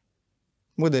එහෙමයි.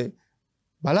 මොකද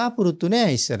බලාපොරොත්තු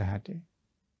නෑ ඉස්සරහට.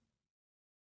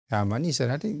 සාමාන්‍ය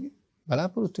ඉස්සරහට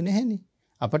බලාපොරොත්තු නැහැනේ.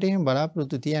 අපට එහෙම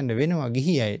බලාපොරොත්තු තියන්න වෙනවා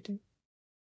ගිහි අයට.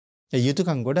 ඒ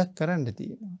යුතුයකම් ගොඩක් කරන්න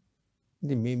තියෙනවා.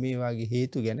 ඉතින් මේ වාගේ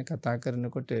හේතු ගැන කතා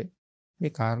කරනකොට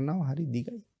මේ කාරණාව හරි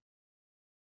දිගයි.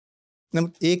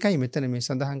 නමුත් ඒකයි මෙතන මේ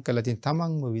සඳහන් කරලා තියෙන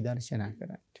තමන්ව විදර්ශනා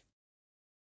කරන්න.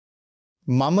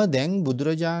 මම දැන්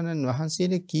බුදුරජාණන්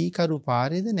වහන්සේගේ කීකරු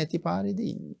පාරේද නැති පාරේද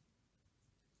ඉන්නේ.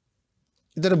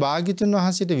 ඊතර භාග්‍යතුන්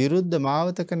වහන්සේට විරුද්ධ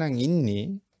මාවතක නම් ඉන්නේ.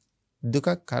 දුකක්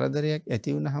කරදරයක් ඇති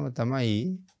වුනහම තමයි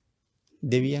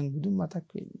දෙවියන් බුදුන් මතක්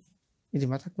වෙන්නේ. ඉතින්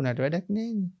මතක් වුණාට වැඩක්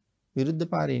නැහැ. විරුද්ධ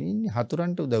පාරේ ඉන්නේ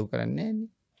හතුරන්ට උදව් කරන්නේ නැහැනේ.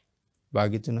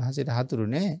 භාග්‍යතුන් වහන්සේට හතුරු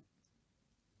නැහැ.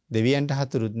 දෙවියන්ට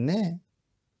හතුරුත් නැහැ.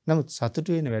 නමුත්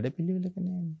සතුටු වෙන වැඩපිළිවෙලක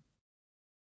නැහැ.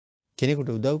 කෙනෙකුට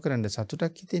උදව් කරන්න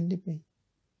සතුටක් හිතෙන්න එපේ.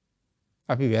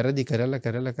 අපි වැරදි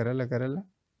කරලා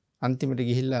අන්තිමට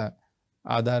ගිහිල්ලා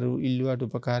ආධාරු ඉල්ලුවට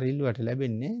උපකාර ඉල්ලුවට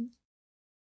ලැබෙන්නේ නැහැ.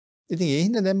 ඉතින් ඒ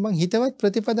හින්දා දැන් මං හිතවත්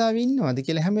ප්‍රතිපදාවේ ඉන්නවද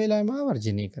කියලා හැම වෙලාවෙම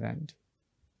ආවර්ජනය කරන්න.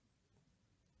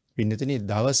 පින්නතුනි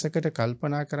දවසකට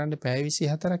කල්පනා කරන්න පැය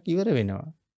 24ක් ඉවර වෙනවා.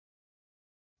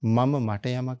 මම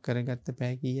මට යමක් කරගත්ත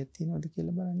පැය කීයක් තියෙනවද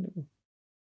කියලා බලන්නකෝ.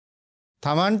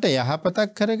 Tamanට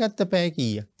යහපතක් කරගත්ත පැය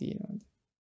කීයක් තියෙනවද?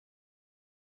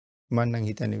 මම නම්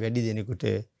හිතන්නේ වැඩි දෙනෙකුට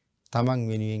Taman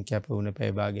වෙනුවෙන් කැප වුණ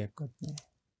පැය භාගයක්වත් නැහැ.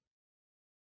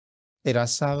 ඒ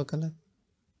රස්සාව කළා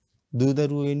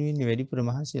දූදරුව වෙනුවෙන් වැඩිපුර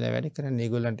මහන්සියලා වැඩ කරන්නේ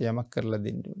ඒගොල්ලන්ට යමක් කරලා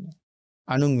දෙන්න ඕනේ.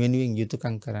 අනුන් වෙනුවෙන්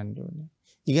යුතුයකම් කරන්න ඕනේ.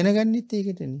 ඉගෙන ගන්නෙත්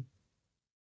ඒකටනේ.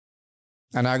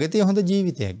 අනාගතයේ හොඳ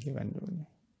ජීවිතයක් ගෙවන්න ඕනේ.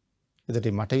 ඒකට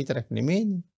මට විතරක්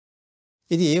නෙමෙයිනේ.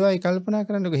 ඉතින් ඒවයි කල්පනා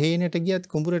කරන්නකො හේනට ගියත්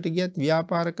කුඹුරට ගියත්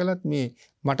ව්‍යාපාර කළත් මේ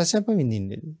මට සැප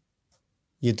විඳින්නද?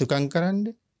 යුතුයකම් කරන්න,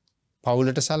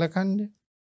 පවුලට සලකන්න.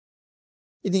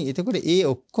 ඉතින් එතකොට ඒ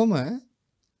ඔක්කොම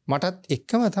මටත්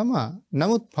එක්කම තමයි.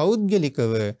 නමුත්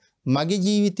පෞද්ගලිකව මගේ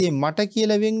ජීවිතේ මට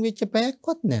කියලා වෙන් වෙච්ච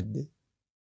පැයක්වත් නැද්ද?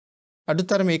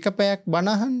 අඩුතරම එක පැයක් බණ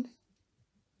අහන්න.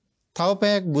 තව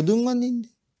පැයක් බුදුන් වඳින්න.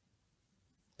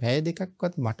 පැය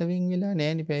දෙකක්වත් මට වෙන් වෙලා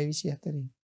නෑනේ පැය 24.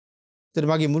 ඒතර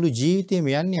මගේ මුළු ජීවිතේම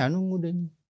යන්නේ අනුන් උඩනේ.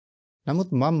 නමුත්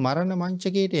මම මරණ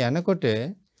මංචකයට යනකොට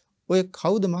ඔය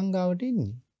කවුද මං ගාවට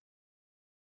එන්නේ?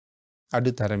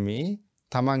 අඩුතරමේ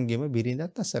තමන්ගෙම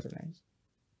බිරිඳත් අසරණයි.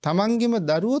 තමන්ගෙම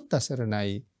දරුවොත්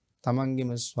අසරණයි.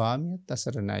 තමන්ගෙම ස්වාමියාත්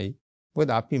අසරණයි. මොකද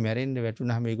අපි මැරෙන්න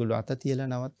වැටුනහම ඒගොල්ලෝ අත තියලා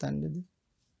නවත්තන්නේද?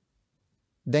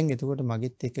 දැන් එතකොට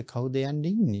මගෙත් එක්ක කවුද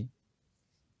යන්නේ ඉන්නේ?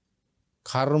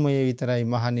 කර්මය විතරයි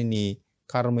මහණෙනි,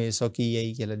 කර්මය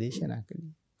සොකීයයි කියලා දේශනා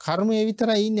කළේ. කර්මය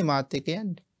විතරයි ඉන්නේ මාත් එක්ක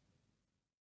යන්නේ.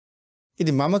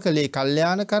 ඉතින් මම කලේ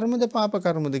කල්යාණ කර්මද පාප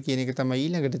කර්මද කියන එක තමයි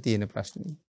ඊළඟට තියෙන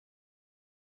ප්‍රශ්නේ.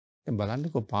 දැන්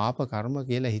බලන්නකෝ පාප කර්ම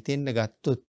කියලා හිතෙන්න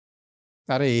ගත්තොත්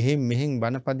අර එහෙන් මෙහෙන්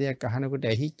බණපදයක් අහනකොට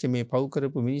ඇහිච්ච මේ පව්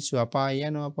කරපු මිනිස්සු අපාය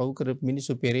යනවා, පව් කරපු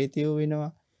මිනිස්සු පෙරේතයෝ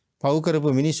වෙනවා, පව් කරපු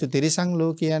මිනිස්සු තිරිසන්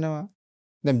ලෝකේ යනවා.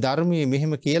 දැන් ධර්මයේ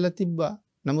මෙහෙම කියලා තිබ්බා.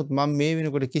 නමුත් මම මේ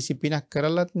වෙනකොට කිසි පිනක්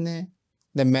කරලත් නැහැ.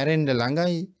 දැන් මැරෙන්න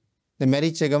ළඟයි. දැන්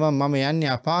මැරිච්ච ගමන් මම යන්නේ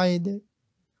අපායේද?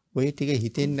 ඔය ටික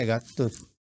හිතෙන්න ගත්තොත්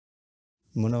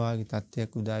මොන වගේ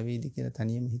තත්ත්වයක් උදා වෙයිද කියලා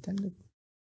තනියම හිතන්නකෝ.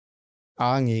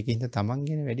 ආන් ඒකින්ද තමන්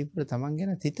ගැන වැඩිපුර තමන්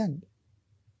ගැන හිතන්න.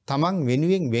 තමන්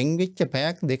වෙනුවෙන් වෙන් වෙච්ච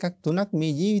පැයක් දෙකක් තුනක්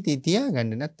මේ ජීවිතේ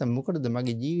තියාගන්න. නැත්තම් මොකටද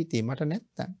මගේ ජීවිතේ මට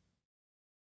නැත්තම්?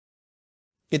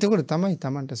 එතකොට තමයි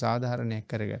තමන්ට සාධාරණයක්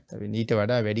කරගත්ත වෙන්නේ. ඊට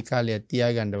වඩා වැඩි කාලයක්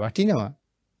තියාගන්න වටිනවා.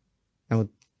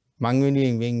 නමුත් මං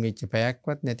වෙනුවෙන් වෙන් වෙච්ච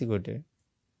පැයක්වත් නැතිකොට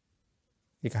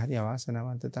ඒක හරි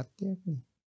අවාසනාවන්ත තත්ත්වයක් නේ.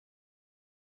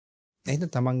 එහෙනම්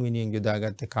තමන් වෙනුවෙන්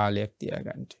යොදාගත්ත කාලයක්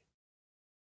තියාගන්න.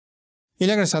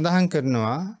 ඊළඟට සඳහන්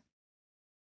කරනවා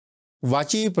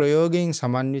වචී ප්‍රයෝගයෙන්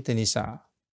සමන්විත නිසා.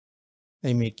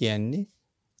 මේ කියන්නේ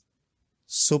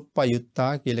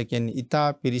සුප්පයුත්තා කියලා කියන්නේ ඊතා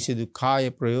පිරිසිදු කාය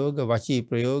ප්‍රයෝග වචී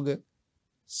ප්‍රයෝග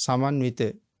සමන්විත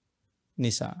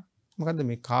නිසා. මොකද්ද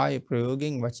මේ කාය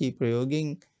ප්‍රයෝගයෙන් වචී ප්‍රයෝගයෙන්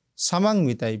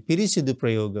සමන්විතයි පිරිසිදු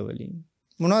ප්‍රයෝග වලින්.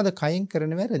 මොනවද කයින්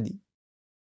කරන වැරදි?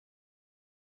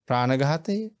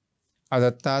 ප්‍රාණඝාතය,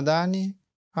 අදත්තා දානය,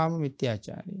 කාම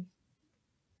මිත්‍යාචාරය.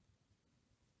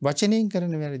 වචනෙන්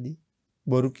කරන වැරදි.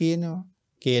 බොරු කියනවා,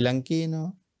 කේලම් කියනවා,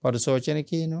 පරුසෝචන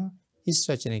කියනවා, හිස්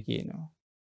වචන කියනවා.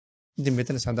 ඉතින්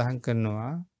මෙතන සඳහන්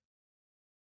කරනවා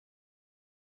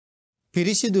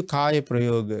පිරිසිදු කාය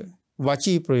ප්‍රයෝග,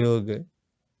 වචී ප්‍රයෝග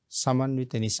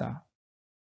සමන්විත නිසා.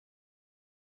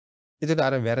 ඒකට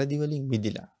අර වැරදි වලින්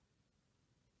මිදිලා.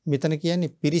 මෙතන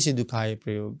කියන්නේ පිරිසිදු කාය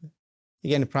ප්‍රයෝග. ඒ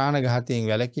කියන්නේ ප්‍රාණඝාතයෙන්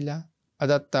වැළකීලා,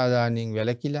 අදත්තා දානයෙන්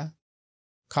වැළකීලා,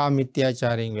 කාම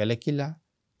මිත්‍යාචාරයෙන් වැළකීලා,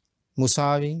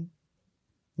 මුසාවෙන්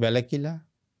වැළකීලා,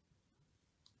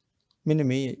 මෙන්න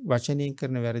මේ වචනයෙන්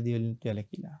කරන වැරදි වලින්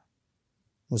වැළකීලා.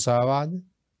 මුසාවාද,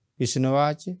 විසුන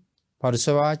වාච, පරුස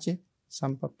වාච,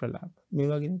 සම්පප්‍රලාප මේ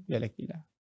වගේ වැළකීලා.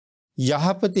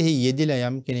 යහපතෙහි යෙදිලා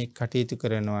යම් කෙනෙක් කටයුතු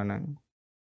කරනවා නම්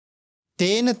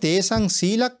තේන තේසං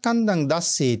සීලක්ඛන්දං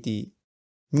දස්සේති.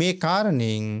 මේ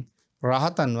කාරණයෙන්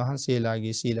රහතන්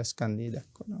වහන්සේලාගේ සීලස්කන්ධය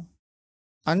දක්වනවා.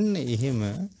 අන්න එහෙම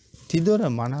තිදොර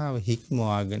මනාව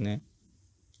හික්මවාගෙන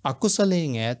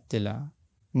අකුසලයෙන් ඈත් වෙලා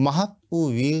මහත් වූ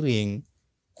වීරියෙන්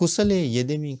කුසලයේ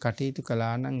යෙදෙමින් කටයුතු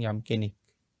කළා නම් යම් කෙනෙක්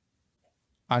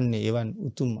අන්න එවන්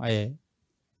උතුම් අය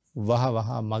වහ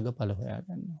මගඵල හොයා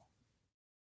ගන්නවා.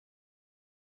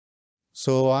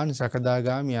 සෝවාන්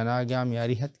සකදාගාමි අනාගාමි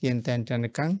අරිහත් කියන තැනට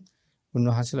යනකම්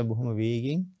උන්වහන්සේලා බොහොම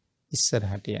වේගෙන්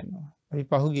ඉස්සරහට යනවා. අපි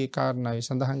පහුගිය කාරණාවේ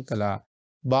සඳහන් කළා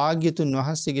භාග්‍යතුන්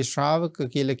වහන්සේගේ ශ්‍රාවක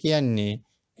කියලා කියන්නේ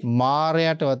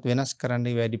මාරයටවත් වෙනස් කරන්න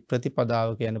වැඩි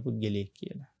ප්‍රතිපදාවක යන පුද්ගලයෙක්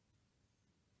කියලා.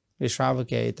 ඒ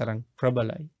ශ්‍රාවකයා ඒ තරම්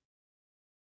ප්‍රබලයි.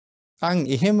 අන්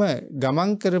එහෙම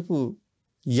ගමන් කරපු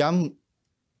යම්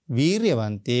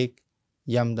වීර්යවන්තයෙක්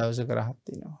යම් දවසක රහත්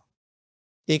වෙනවා.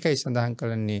 ඒකයි සඳහන්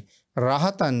කරන්නේ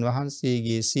රහතන්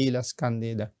වහන්සේගේ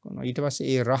සීලස්කන්ධය දක්වනවා. ඊට පස්සේ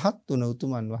ඒ රහත් වුණ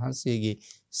උතුමන් වහන්සේගේ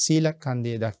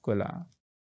සීලස්කන්ධය දක්වලා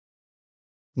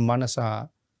මනසා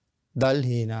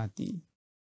දල්හේනාති.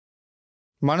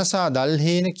 මනසා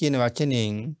දල්හේන කියන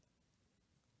වචනයෙන්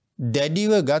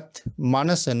දැඩිවගත්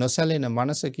මනස, නොසැලෙන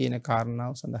මනස කියන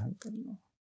කාරණාව සඳහන් කරනවා.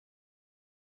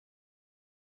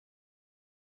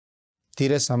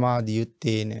 තිර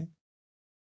සමාධියුත්තේන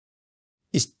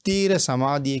ස්ථීර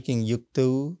සමාධියකින් යුක්ත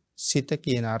වූ සිත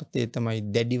කියන අර්ථය තමයි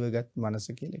දැඩිවගත් මනස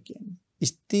කියලා කියන්නේ.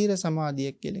 ස්ථීර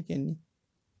සමාධියක් කියලා කියන්නේ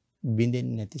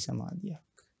බිඳෙන්නේ නැති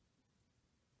සමාධියක්.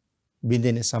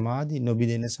 බිඳෙන සමාධි,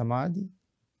 නොබිඳෙන සමාධි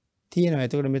තියෙනවා.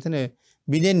 එතකොට මෙතන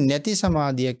බිඳෙන්නේ නැති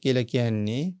සමාධියක් කියලා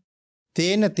කියන්නේ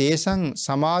තේන තේසං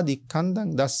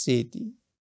සමාධික්ඛන්දං දස්සේති.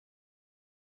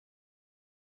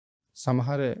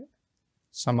 සමහර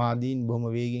සමාධීන් බොහොම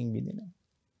වේගෙන් බිඳෙනවා.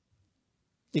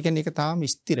 ඒ කියන්නේ ඒක තාම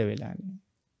ස්ථිර වෙලා නැහැ.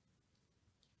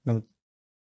 නමුත්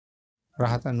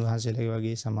රහතන් වහන්සේලාගේ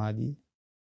වගේ සමාධිය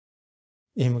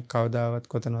එහෙම කවදාවත්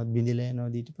කොතනවත් බිඳිලා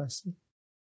යනවද ඊට පස්සේ?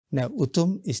 නෑ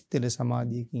උතුම් ස්ථිර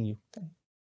සමාධියකින් යුක්තයි.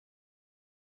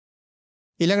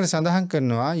 ඊළඟට සඳහන්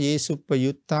කරනවා යේසුප්ප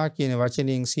යුත්තා කියන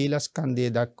වචනයෙන් සීලස්කන්ධය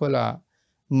දක්වලා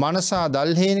මනසා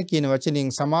දල්හේන කියන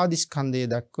වචනයෙන් සමාධිස්කන්ධය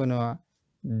දක්වනවා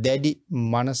දැඩි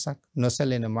මනසක්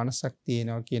නොසැලෙන මනසක්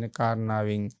තියෙනවා කියන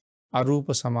කාරණාවෙන් අරූප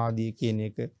සමාධිය කියන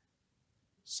එක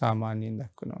සාමාන්‍යයෙන්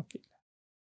දක්වනවා කියලා.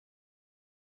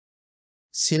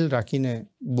 සිල් රකින්න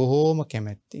බොහෝම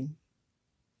කැමැත්තෙන්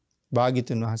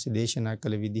භාග්‍යතුන් වහන්සේ දේශනා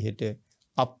කළ විදිහට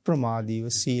අප්‍රමාදීව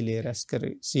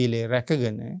සීලය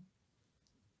රැකගෙන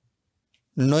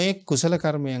නොයෙක් කුසල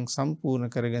කර්මයන් සම්පූර්ණ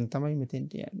කරගෙන තමයි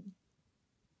මෙතෙන්ට යන්නේ.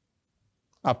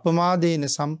 අපමාදේන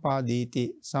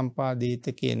සම්පාදීත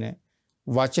කියන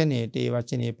වචනයට ඒ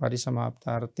වචනේ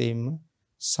පරිසමාප්තාර්ථයෙන්ම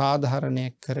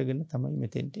සාධාරණයක් කරගෙන තමයි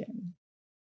මෙතෙන්ට යන්නේ.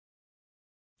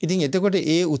 ඉතින් එතකොට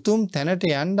ඒ උතුම් තැනට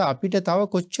යන්න අපිට තව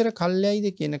කොච්චර කල්යයිද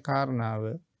කියන කාරණාව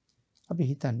අපි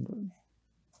හිතන්න ඕනේ.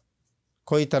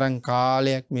 කොයිතරම්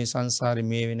කාලයක් මේ සංසාරේ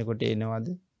මේ වෙනකොට එනවද?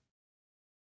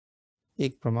 ඒ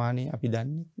ප්‍රමාණය අපි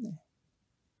දන්නේ නැහැ.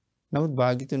 නමුත්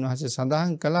භාග්‍යතුන් වහන්සේ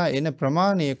සඳහන් කළා එන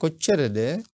ප්‍රමාණය කොච්චරද?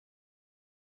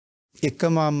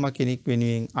 එකම අම්මා කෙනෙක්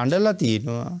වෙනුවෙන් අඬලා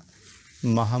තිනවා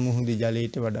මහ මුහුදේ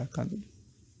ජලයට වඩා කඳුළු.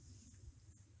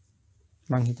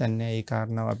 මං හිතන්නේ ඒ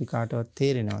කාරණාව අපි කාටවත්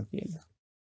තේරෙනවා කියලා.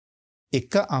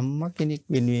 එක අම්මා කෙනෙක්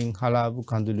වෙනුවෙන් හලාපු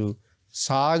කඳුළු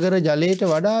සාගර ජලයට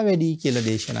වඩා වැඩි කියලා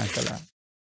දේශනා කළා.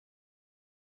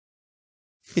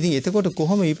 ඉතින් එතකොට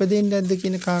කොහොම ඉපදෙන්නේ නැද්ද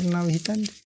කියන කාරණාව හිතන්න.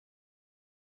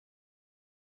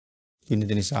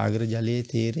 ඉන්නදෙනි සාගර ජලයේ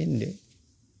තේරෙන්නේ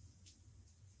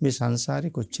මේ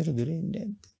සංසාරේ කොච්චර දුර ඉන්නේ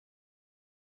නැද්ද?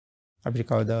 අපිට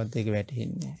කවදාවත් ඒක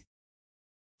වැටහෙන්නේ නැහැ.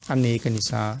 අන්න ඒක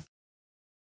නිසා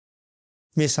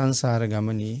මේ සංසාර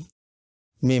ගමනේ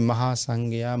මේ මහා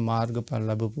සංඝයා මාර්ගඵල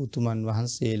ලැබපු උතුමන්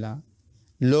වහන්සේලා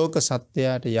ලෝක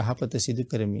සත්වයාට යහපත සිදු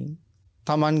කරමින්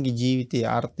තමන්ගේ ජීවිතයේ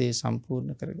ආර්ථය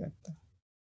සම්පූර්ණ කරගත්තා.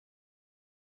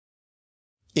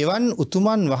 එවන්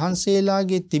උතුමන්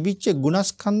වහන්සේලාගේ තිබිච්ච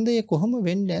ගුණස්කන්ධය කොහොම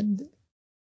වෙන්නේ නැද්ද?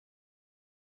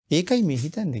 ඒකයි මේ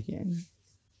හිතන්න කියන්නේ.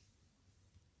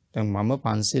 දැන් මම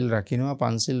පන්සිල්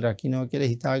රකින්නවා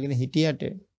කියලා හිතාගෙන හිටියට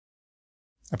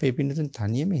අපේ පින්නතුන්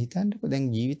තනියම හිතන්නකෝ දැන්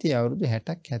ජීවිතේ අවුරුදු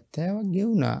 60ක් 70ක්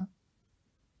ගෙවුනා.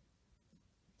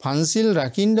 පන්සිල්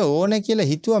රකින්න ඕන කියලා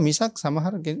හිතුවා මිසක්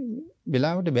සමහර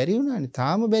වෙලාවට බැරි වුණානේ.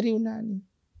 තාම බැරි වුණානේ.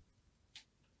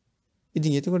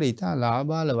 ඉතින් එතකොට ඊටා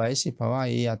ලාබාල වයසේ පවා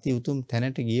ඒ අති උතුම්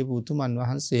තැනට ගියපු උතුමන්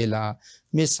වහන්සේලා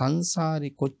මේ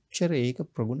සංසාරේ කොච්චර ඒක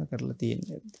ප්‍රගුණ කරලා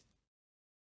තියෙන්නේද?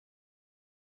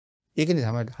 ඒකනේ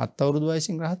තමයි 7 අවුරුදු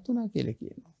වයසින් රහත් වුණා කියලා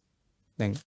කියනවා.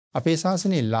 දැන් අපේ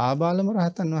ශාසනයේ ලාබාලම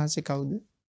රහතන් වහන්සේ කවුද?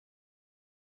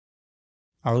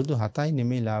 අවුරුදු 7යි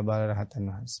නෙමෙයි ලාබාල රහතන්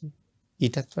වහන්සේ.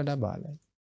 ඊටත් වඩා බාලයි.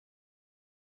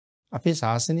 අපේ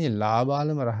ශාසනයේ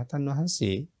ලාබාලම රහතන්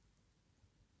වහන්සේ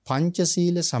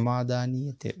පංචශීල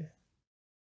සමාදානීය තෙර.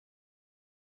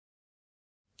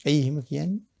 ඇයි එහෙම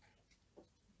කියන්නේ?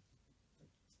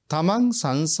 තමන්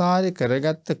සංසාරේ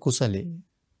කරගත්ත කුසලේ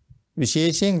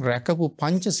විශේෂයෙන් රැකපු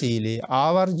පංචශීලයේ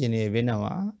ආවර්ජනය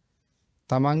වෙනවා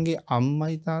තමන්ගේ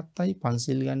අම්මයි තාත්තයි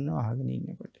පන්සිල් ගන්නවා අහගෙන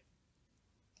ඉන්නකොට.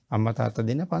 අම්මා තාත්තා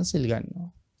දෙන්න පන්සිල් ගන්නවා.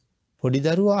 පොඩි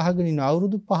දරුවා අහගෙන ඉන්න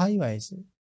අවුරුදු 5යි වයස.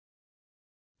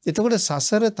 එතකොට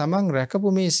සසර තමන් රැකපු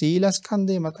මේ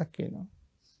සීලස්කන්ධය මතක් වෙනවා.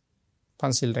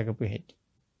 පන්සිල් රැකපු හැටි.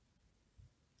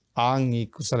 ආන්ගේ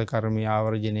කුසල කර්මයේ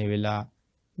ආවර්ජනය වෙලා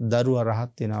දරුවා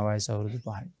රහත් වෙන වයස අවුරුදු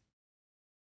 5යි.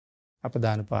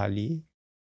 අපදාන පාළියේ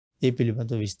ඒ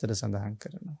පිළිබඳව විස්තර සඳහන්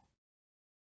කරනවා.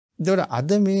 එතකොට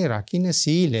අද මේ රකින්න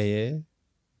සීලය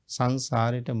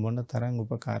සංසාරයට මොන තරම්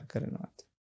උපකාර කරනවද?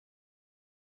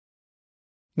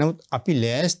 නමුත් අපි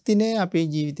ලෑස්ති නෑ අපේ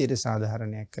ජීවිතයට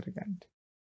සාධාරණයක් කරගන්න.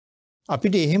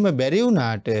 අපිට එහෙම බැරි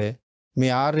වුණාට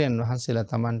මේ ආර්යයන් වහන්සේලා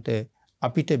Tamanට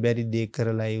අපිට බැරි දේ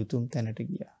කරලා ඒ උතුම් තැනට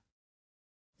ගියා.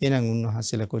 එහෙනම්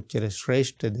උන්වහන්සේලා කොච්චර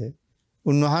ශ්‍රේෂ්ඨද?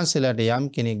 උන්වහන්සේලාට යම්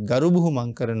කෙනෙක් ගරු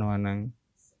බුහුමන් කරනවා නම්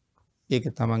ඒක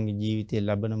තමන්ගේ ජීවිතයේ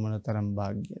ලබන මොන තරම්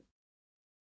වාග්යද?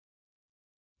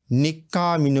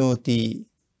 නික්කාමිනෝති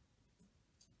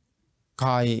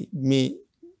කායි මේ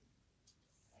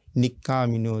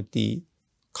නික්කාමිනෝති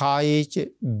කායේච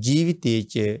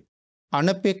ජීවිතේච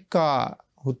අනපෙක්කා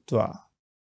හුත්වා.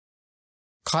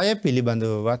 කය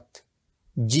පිළිබඳවවත්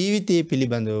ජීවිතයේ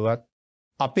පිළිබඳවවත්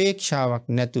අපේක්ෂාවක්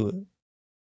නැතුව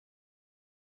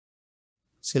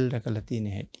සිල් රැකලා තියෙන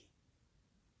හැටි.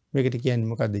 මේකට කියන්නේ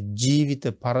මොකද්ද? ජීවිත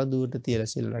පරදුවට තියලා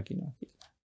සිල් රකින්නවා කියලා.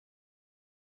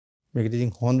 මේකට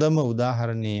ඉතින් හොඳම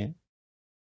උදාහරණය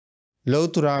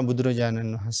ලෞතර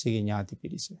බුදුරජාණන් වහන්සේගේ ඥාති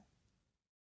පිරිස.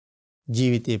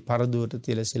 ජීවිතේ පරදුවට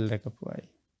තියලා සිල් රැකපු අය.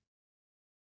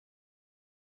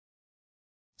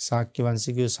 ශාක්‍ය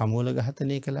වංශිකයෝ සමූල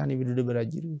ඝාතනය කළානේ විදුඩබ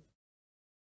රජුරු.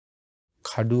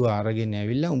 කඩුව අරගෙන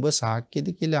ඇවිල්ලා උඹ ශාක්‍යද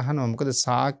කියලා අහනවා. මොකද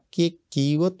ශාක්‍යයෙක්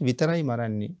කීවොත් විතරයි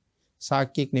මරන්නේ.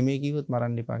 ශාක්‍යයෙක් නෙමෙයි කීවොත්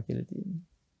මරන්න එපා කියලා තියෙනවා.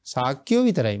 ශාක්‍යයෝ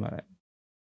විතරයි මරන්නේ.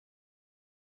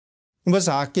 උඹ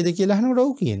ශාක්‍යද කියලා අහනකොට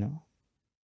ඔව් කියනවා.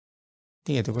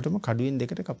 ඉතින් එතකොටම කඩුවෙන්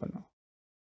දෙකට කපනවා.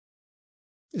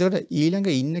 එතකොට ඊළඟ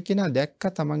ඉන්න කෙනා දැක්ක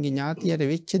තමන්ගේ ඥාතියට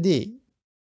වෙච්ච දේ.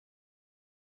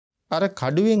 අර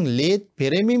කඩුවෙන් ලේත්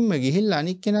පෙරමින්ම ගිහිල්ලා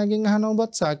අනික් කෙනාගෙන් අහනවා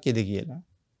ඔබත් ශාක්‍යද කියලා.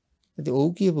 ඉතින් ඔව්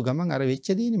කියපු ගමන් අර වෙච්ච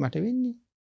දේනේ මට වෙන්නේ.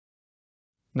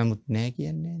 නමුත් නෑ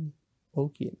කියන්නේ නෑනේ. ඔව්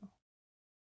කියනවා.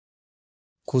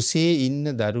 කුසේ ඉන්න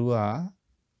දරුවා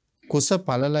කුස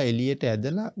පළලා එළියට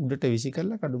ඇදලා උඩට විසි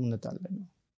කරලා කඩුමුණ තල්ලනවා.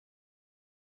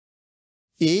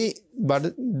 ඒ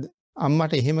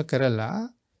අම්මට එහෙම කරලා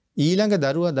ඊළඟ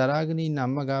දරුවා දරාගෙන ඉන්න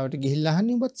අම්මා ගාවට ගිහිල්ලා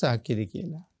අහන්නේ ඔබත් ශාක්‍යද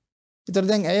කියලා. ඒතර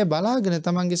දැන් ඇය බලාගෙන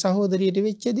තමන්ගේ සහෝදරියට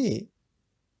වෙච්ච දේ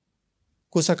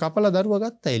කුස කපලා දරුවා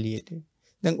ගත්තා එළියට.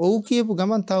 දැන් ඔව් කියපු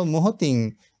ගමන් තව මොහොතින්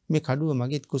මේ කඩුව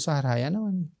මගෙත් කුස හරහා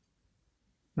යනවනේ.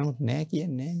 නමුත් නෑ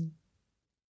කියන්නේ නෑනේ.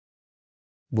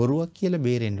 බොරුවක් කියලා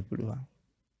බේරෙන්න පුළුවන්.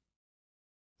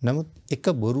 නමුත් එක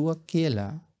බොරුවක්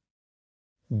කියලා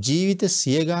ජීවිත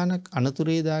සිය ගානක්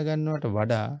අනතුරේ දාගන්නවට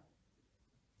වඩා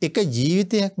එක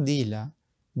ජීවිතයක් දීලා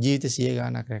ජීවිත සිය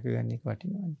ගානක් රැකගන්න එක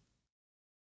වටිනවනේ.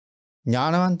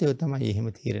 ඥානවන්තයෝ තමයි එහෙම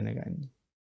තීරණ ගන්නේ.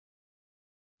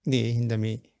 ඉතින් ඒ හින්දා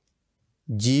මේ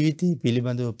ජීවිතය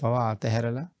පිළිබඳව පවා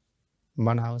අතහැරලා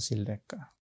මනාව සිල් රැක්කා.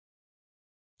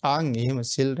 ආන් එහෙම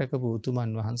සිල් රැකපු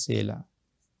උතුමන් වහන්සේලා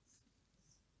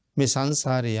මේ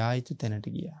සංසාරේ ආයිතු තැනට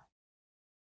ගියා.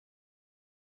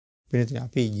 පිළිතුර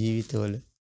අපේ ජීවිතවල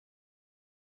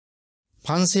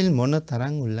පන්සිල් මොන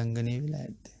තරම් උල්ලංඝනය වෙලා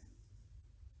ඇද්ද?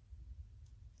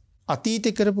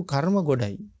 අතීතේ කරපු කර්ම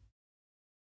ගොඩයි.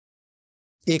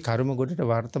 ඒ කර්ම ගොඩට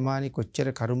වර්තමානයේ කොච්චර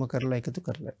කර්ම කරලා එකතු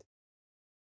කරලාද?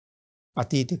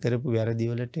 අතීතේ කරපු වැරදි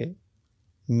වලට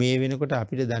මේ වෙනකොට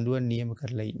අපිට දඬුවම් නියම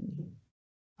කරලා ඉන්නේ.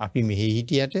 අපි මෙහි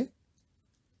හිටියට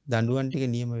දඬුවම් ටික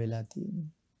නියම වෙලා තියෙනවා.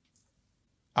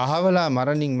 අහවලා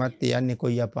මරණින් මත්තේ යන්නේ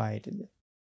කොයි අපායටද?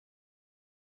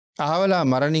 අහවලා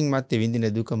මරණින් මත්තේ විඳින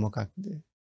දුක මොකක්ද?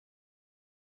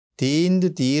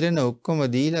 තීරණ ඔක්කොම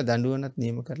දීලා දඬුවමත්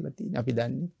නියම කරලා තියෙනවා. අපි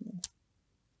දන්නේ නැහැ.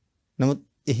 නමුත්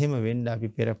එහෙම වෙන්න අපි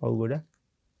පෙර පව් ගොඩක්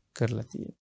කරලා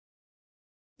තියෙනවා.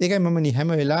 ඒකයි මම හැම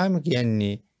වෙලාවෙම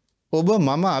කියන්නේ ඔබ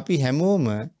මම අපි හැමෝම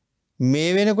මේ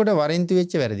වෙනකොට වරින්තු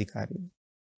වෙච්ච වැරදිකාරයෝ.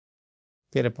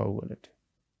 පෙර පව් වලට.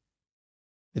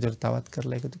 ඒතර තවත්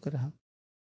කරලා එකතු කරාම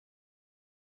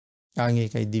ආන්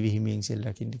ඒකයි දිවි හිමියෙන් සෙල්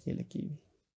රකින්න කියලා කිව්වේ.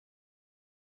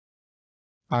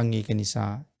 ආන් ඒක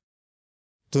නිසා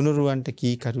තුනුරුවන්ට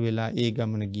කීකරු වෙලා ඒ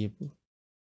ගමන ගියපු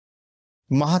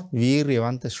මහත්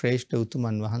වීර්යවන්ත ශ්‍රේෂ්ඨ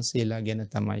උතුමන් වහන්සේලා ගැන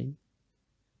තමයි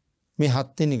මේ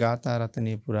 7 වෙනි ගාථා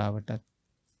රතනේ පුරාවටත්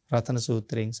රතන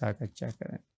සූත්‍රයෙන් සාකච්ඡා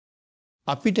කරන්නේ.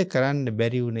 අපිට කරන්න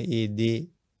බැරි වුණ ඒ දේ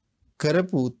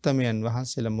කරපු උත්තමයන්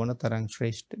වහන්සේලා මොනතරම්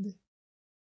ශ්‍රේෂ්ඨද?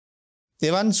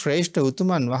 එවන් ශ්‍රේෂ්ඨ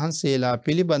උතුමන් වහන්සේලා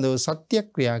පිළිබඳව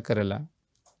සත්‍යක්‍රියා කරලා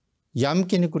යම්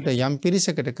කෙනෙකුට යම්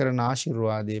පිරිසකට කරන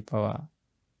ආශිර්වාදේ පවා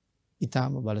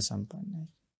ඊටාම බල සම්පන්නයි.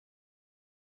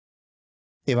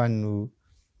 එවන් වූ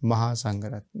මහා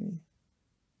සංඝරත්නය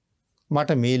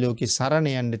මට මේ ලෝකේ සරණ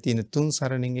යන්න තියෙන 3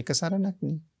 සරණෙන් එක සරණක්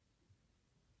නේ.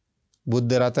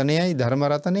 බුද්ධ රතනයයි ධර්ම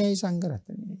රතනයයි සංඝ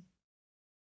රතනයයි.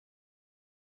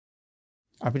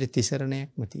 අපිට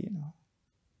තිසරණයක්ම තියෙනවා.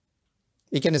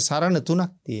 ඒ කියන්නේ සරණ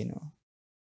 3ක් තියෙනවා.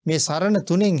 මේ සරණ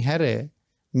 3න් හැර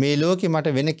මේ ලෝකේ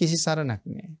මට වෙන කිසි සරණක්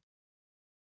නැහැ.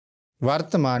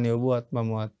 වර්තමානයේ ඔබවත්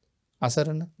මමවත්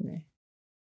අසරණක් නැහැ.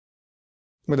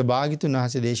 මොකද භාග්‍යතුන්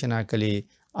වහන්සේ දේශනා කළේ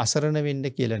අසරණ වෙන්න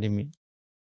කියලා නෙමෙයි.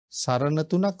 සරණ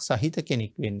 3ක් සහිත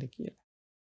කෙනෙක් වෙන්න කියලා.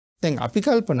 දැන් අපි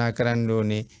කල්පනා කරන්න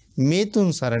ඕනේ මේ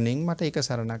 3 සරණෙන් මට එක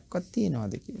සරණක්වත්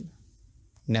තියනවද කියලා.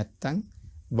 නැත්තම්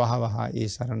වහවහ ඒ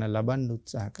සරණ ලබන්න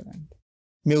උත්සාහ කරන්න.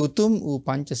 මේ උතුම් වූ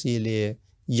පංචශීලය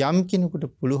යම් කෙනෙකුට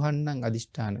පුළුවන් නම්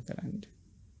අදිෂ්ඨාන කරන්න.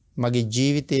 මගේ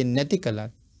ජීවිතේ නැති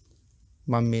කලත්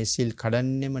මම මේ සිල්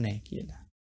කඩන්නෙම නැහැ කියලා.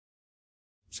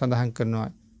 සඳහන් කරනවා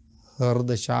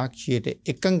හෘද සාක්ෂියට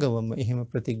එකඟවම එහෙම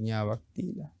ප්‍රතිඥාවක්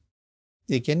දීලා.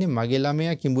 ඒ කියන්නේ මගේ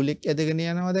ළමයා කිඹුලෙක් ඇදගෙන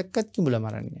යනවා දැක්කත් කිඹුලා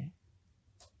මරන්නේ නැහැ.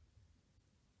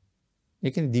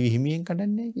 ඒ කියන්නේ දිවි හිමියෙන්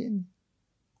කඩන්නේ නැහැ කියන්නේ.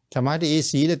 සමහර ඒ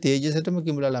සීල තේජසටම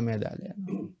කිඹුලා ළමයා දාලා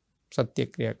යනවා.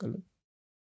 සත්‍යක්‍රියා කළොත්.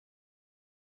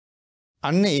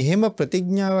 අන්න එහෙම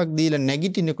ප්‍රතිඥාවක් දීලා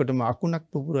නැගිටිනකොටම අකුණක්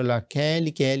පුපුරලා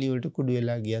කෑලි කෑලි වලට කුඩු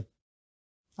වෙලා ගියත්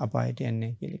අපායට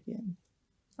යන්නේ කියලා කියන්නේ.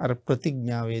 අර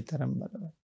ප්‍රතිඥාවේ තරම්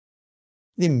බලවත්.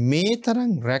 ඉතින් මේ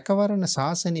තරම් රැකවරණ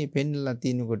ශාසනය පෙන්වලා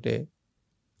තිනකොට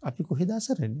අපි කොහෙද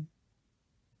අසරණේ?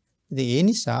 ඉතින් ඒ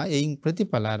නිසා එයින්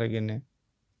ප්‍රතිඵල අරගෙන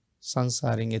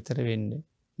සංසාරයෙන් එතර වෙන්න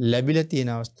ලැබිලා තියෙන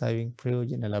අවස්ථාවෙන්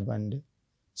ප්‍රයෝජන ලබන්න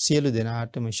සියලු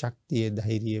දෙනාටම ශක්තිය,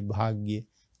 ධෛර්යය, වාග්ය,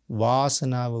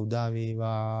 වාසනාව උදා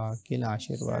වේවා කියලා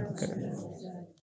ආශිර්වාද කරනවා.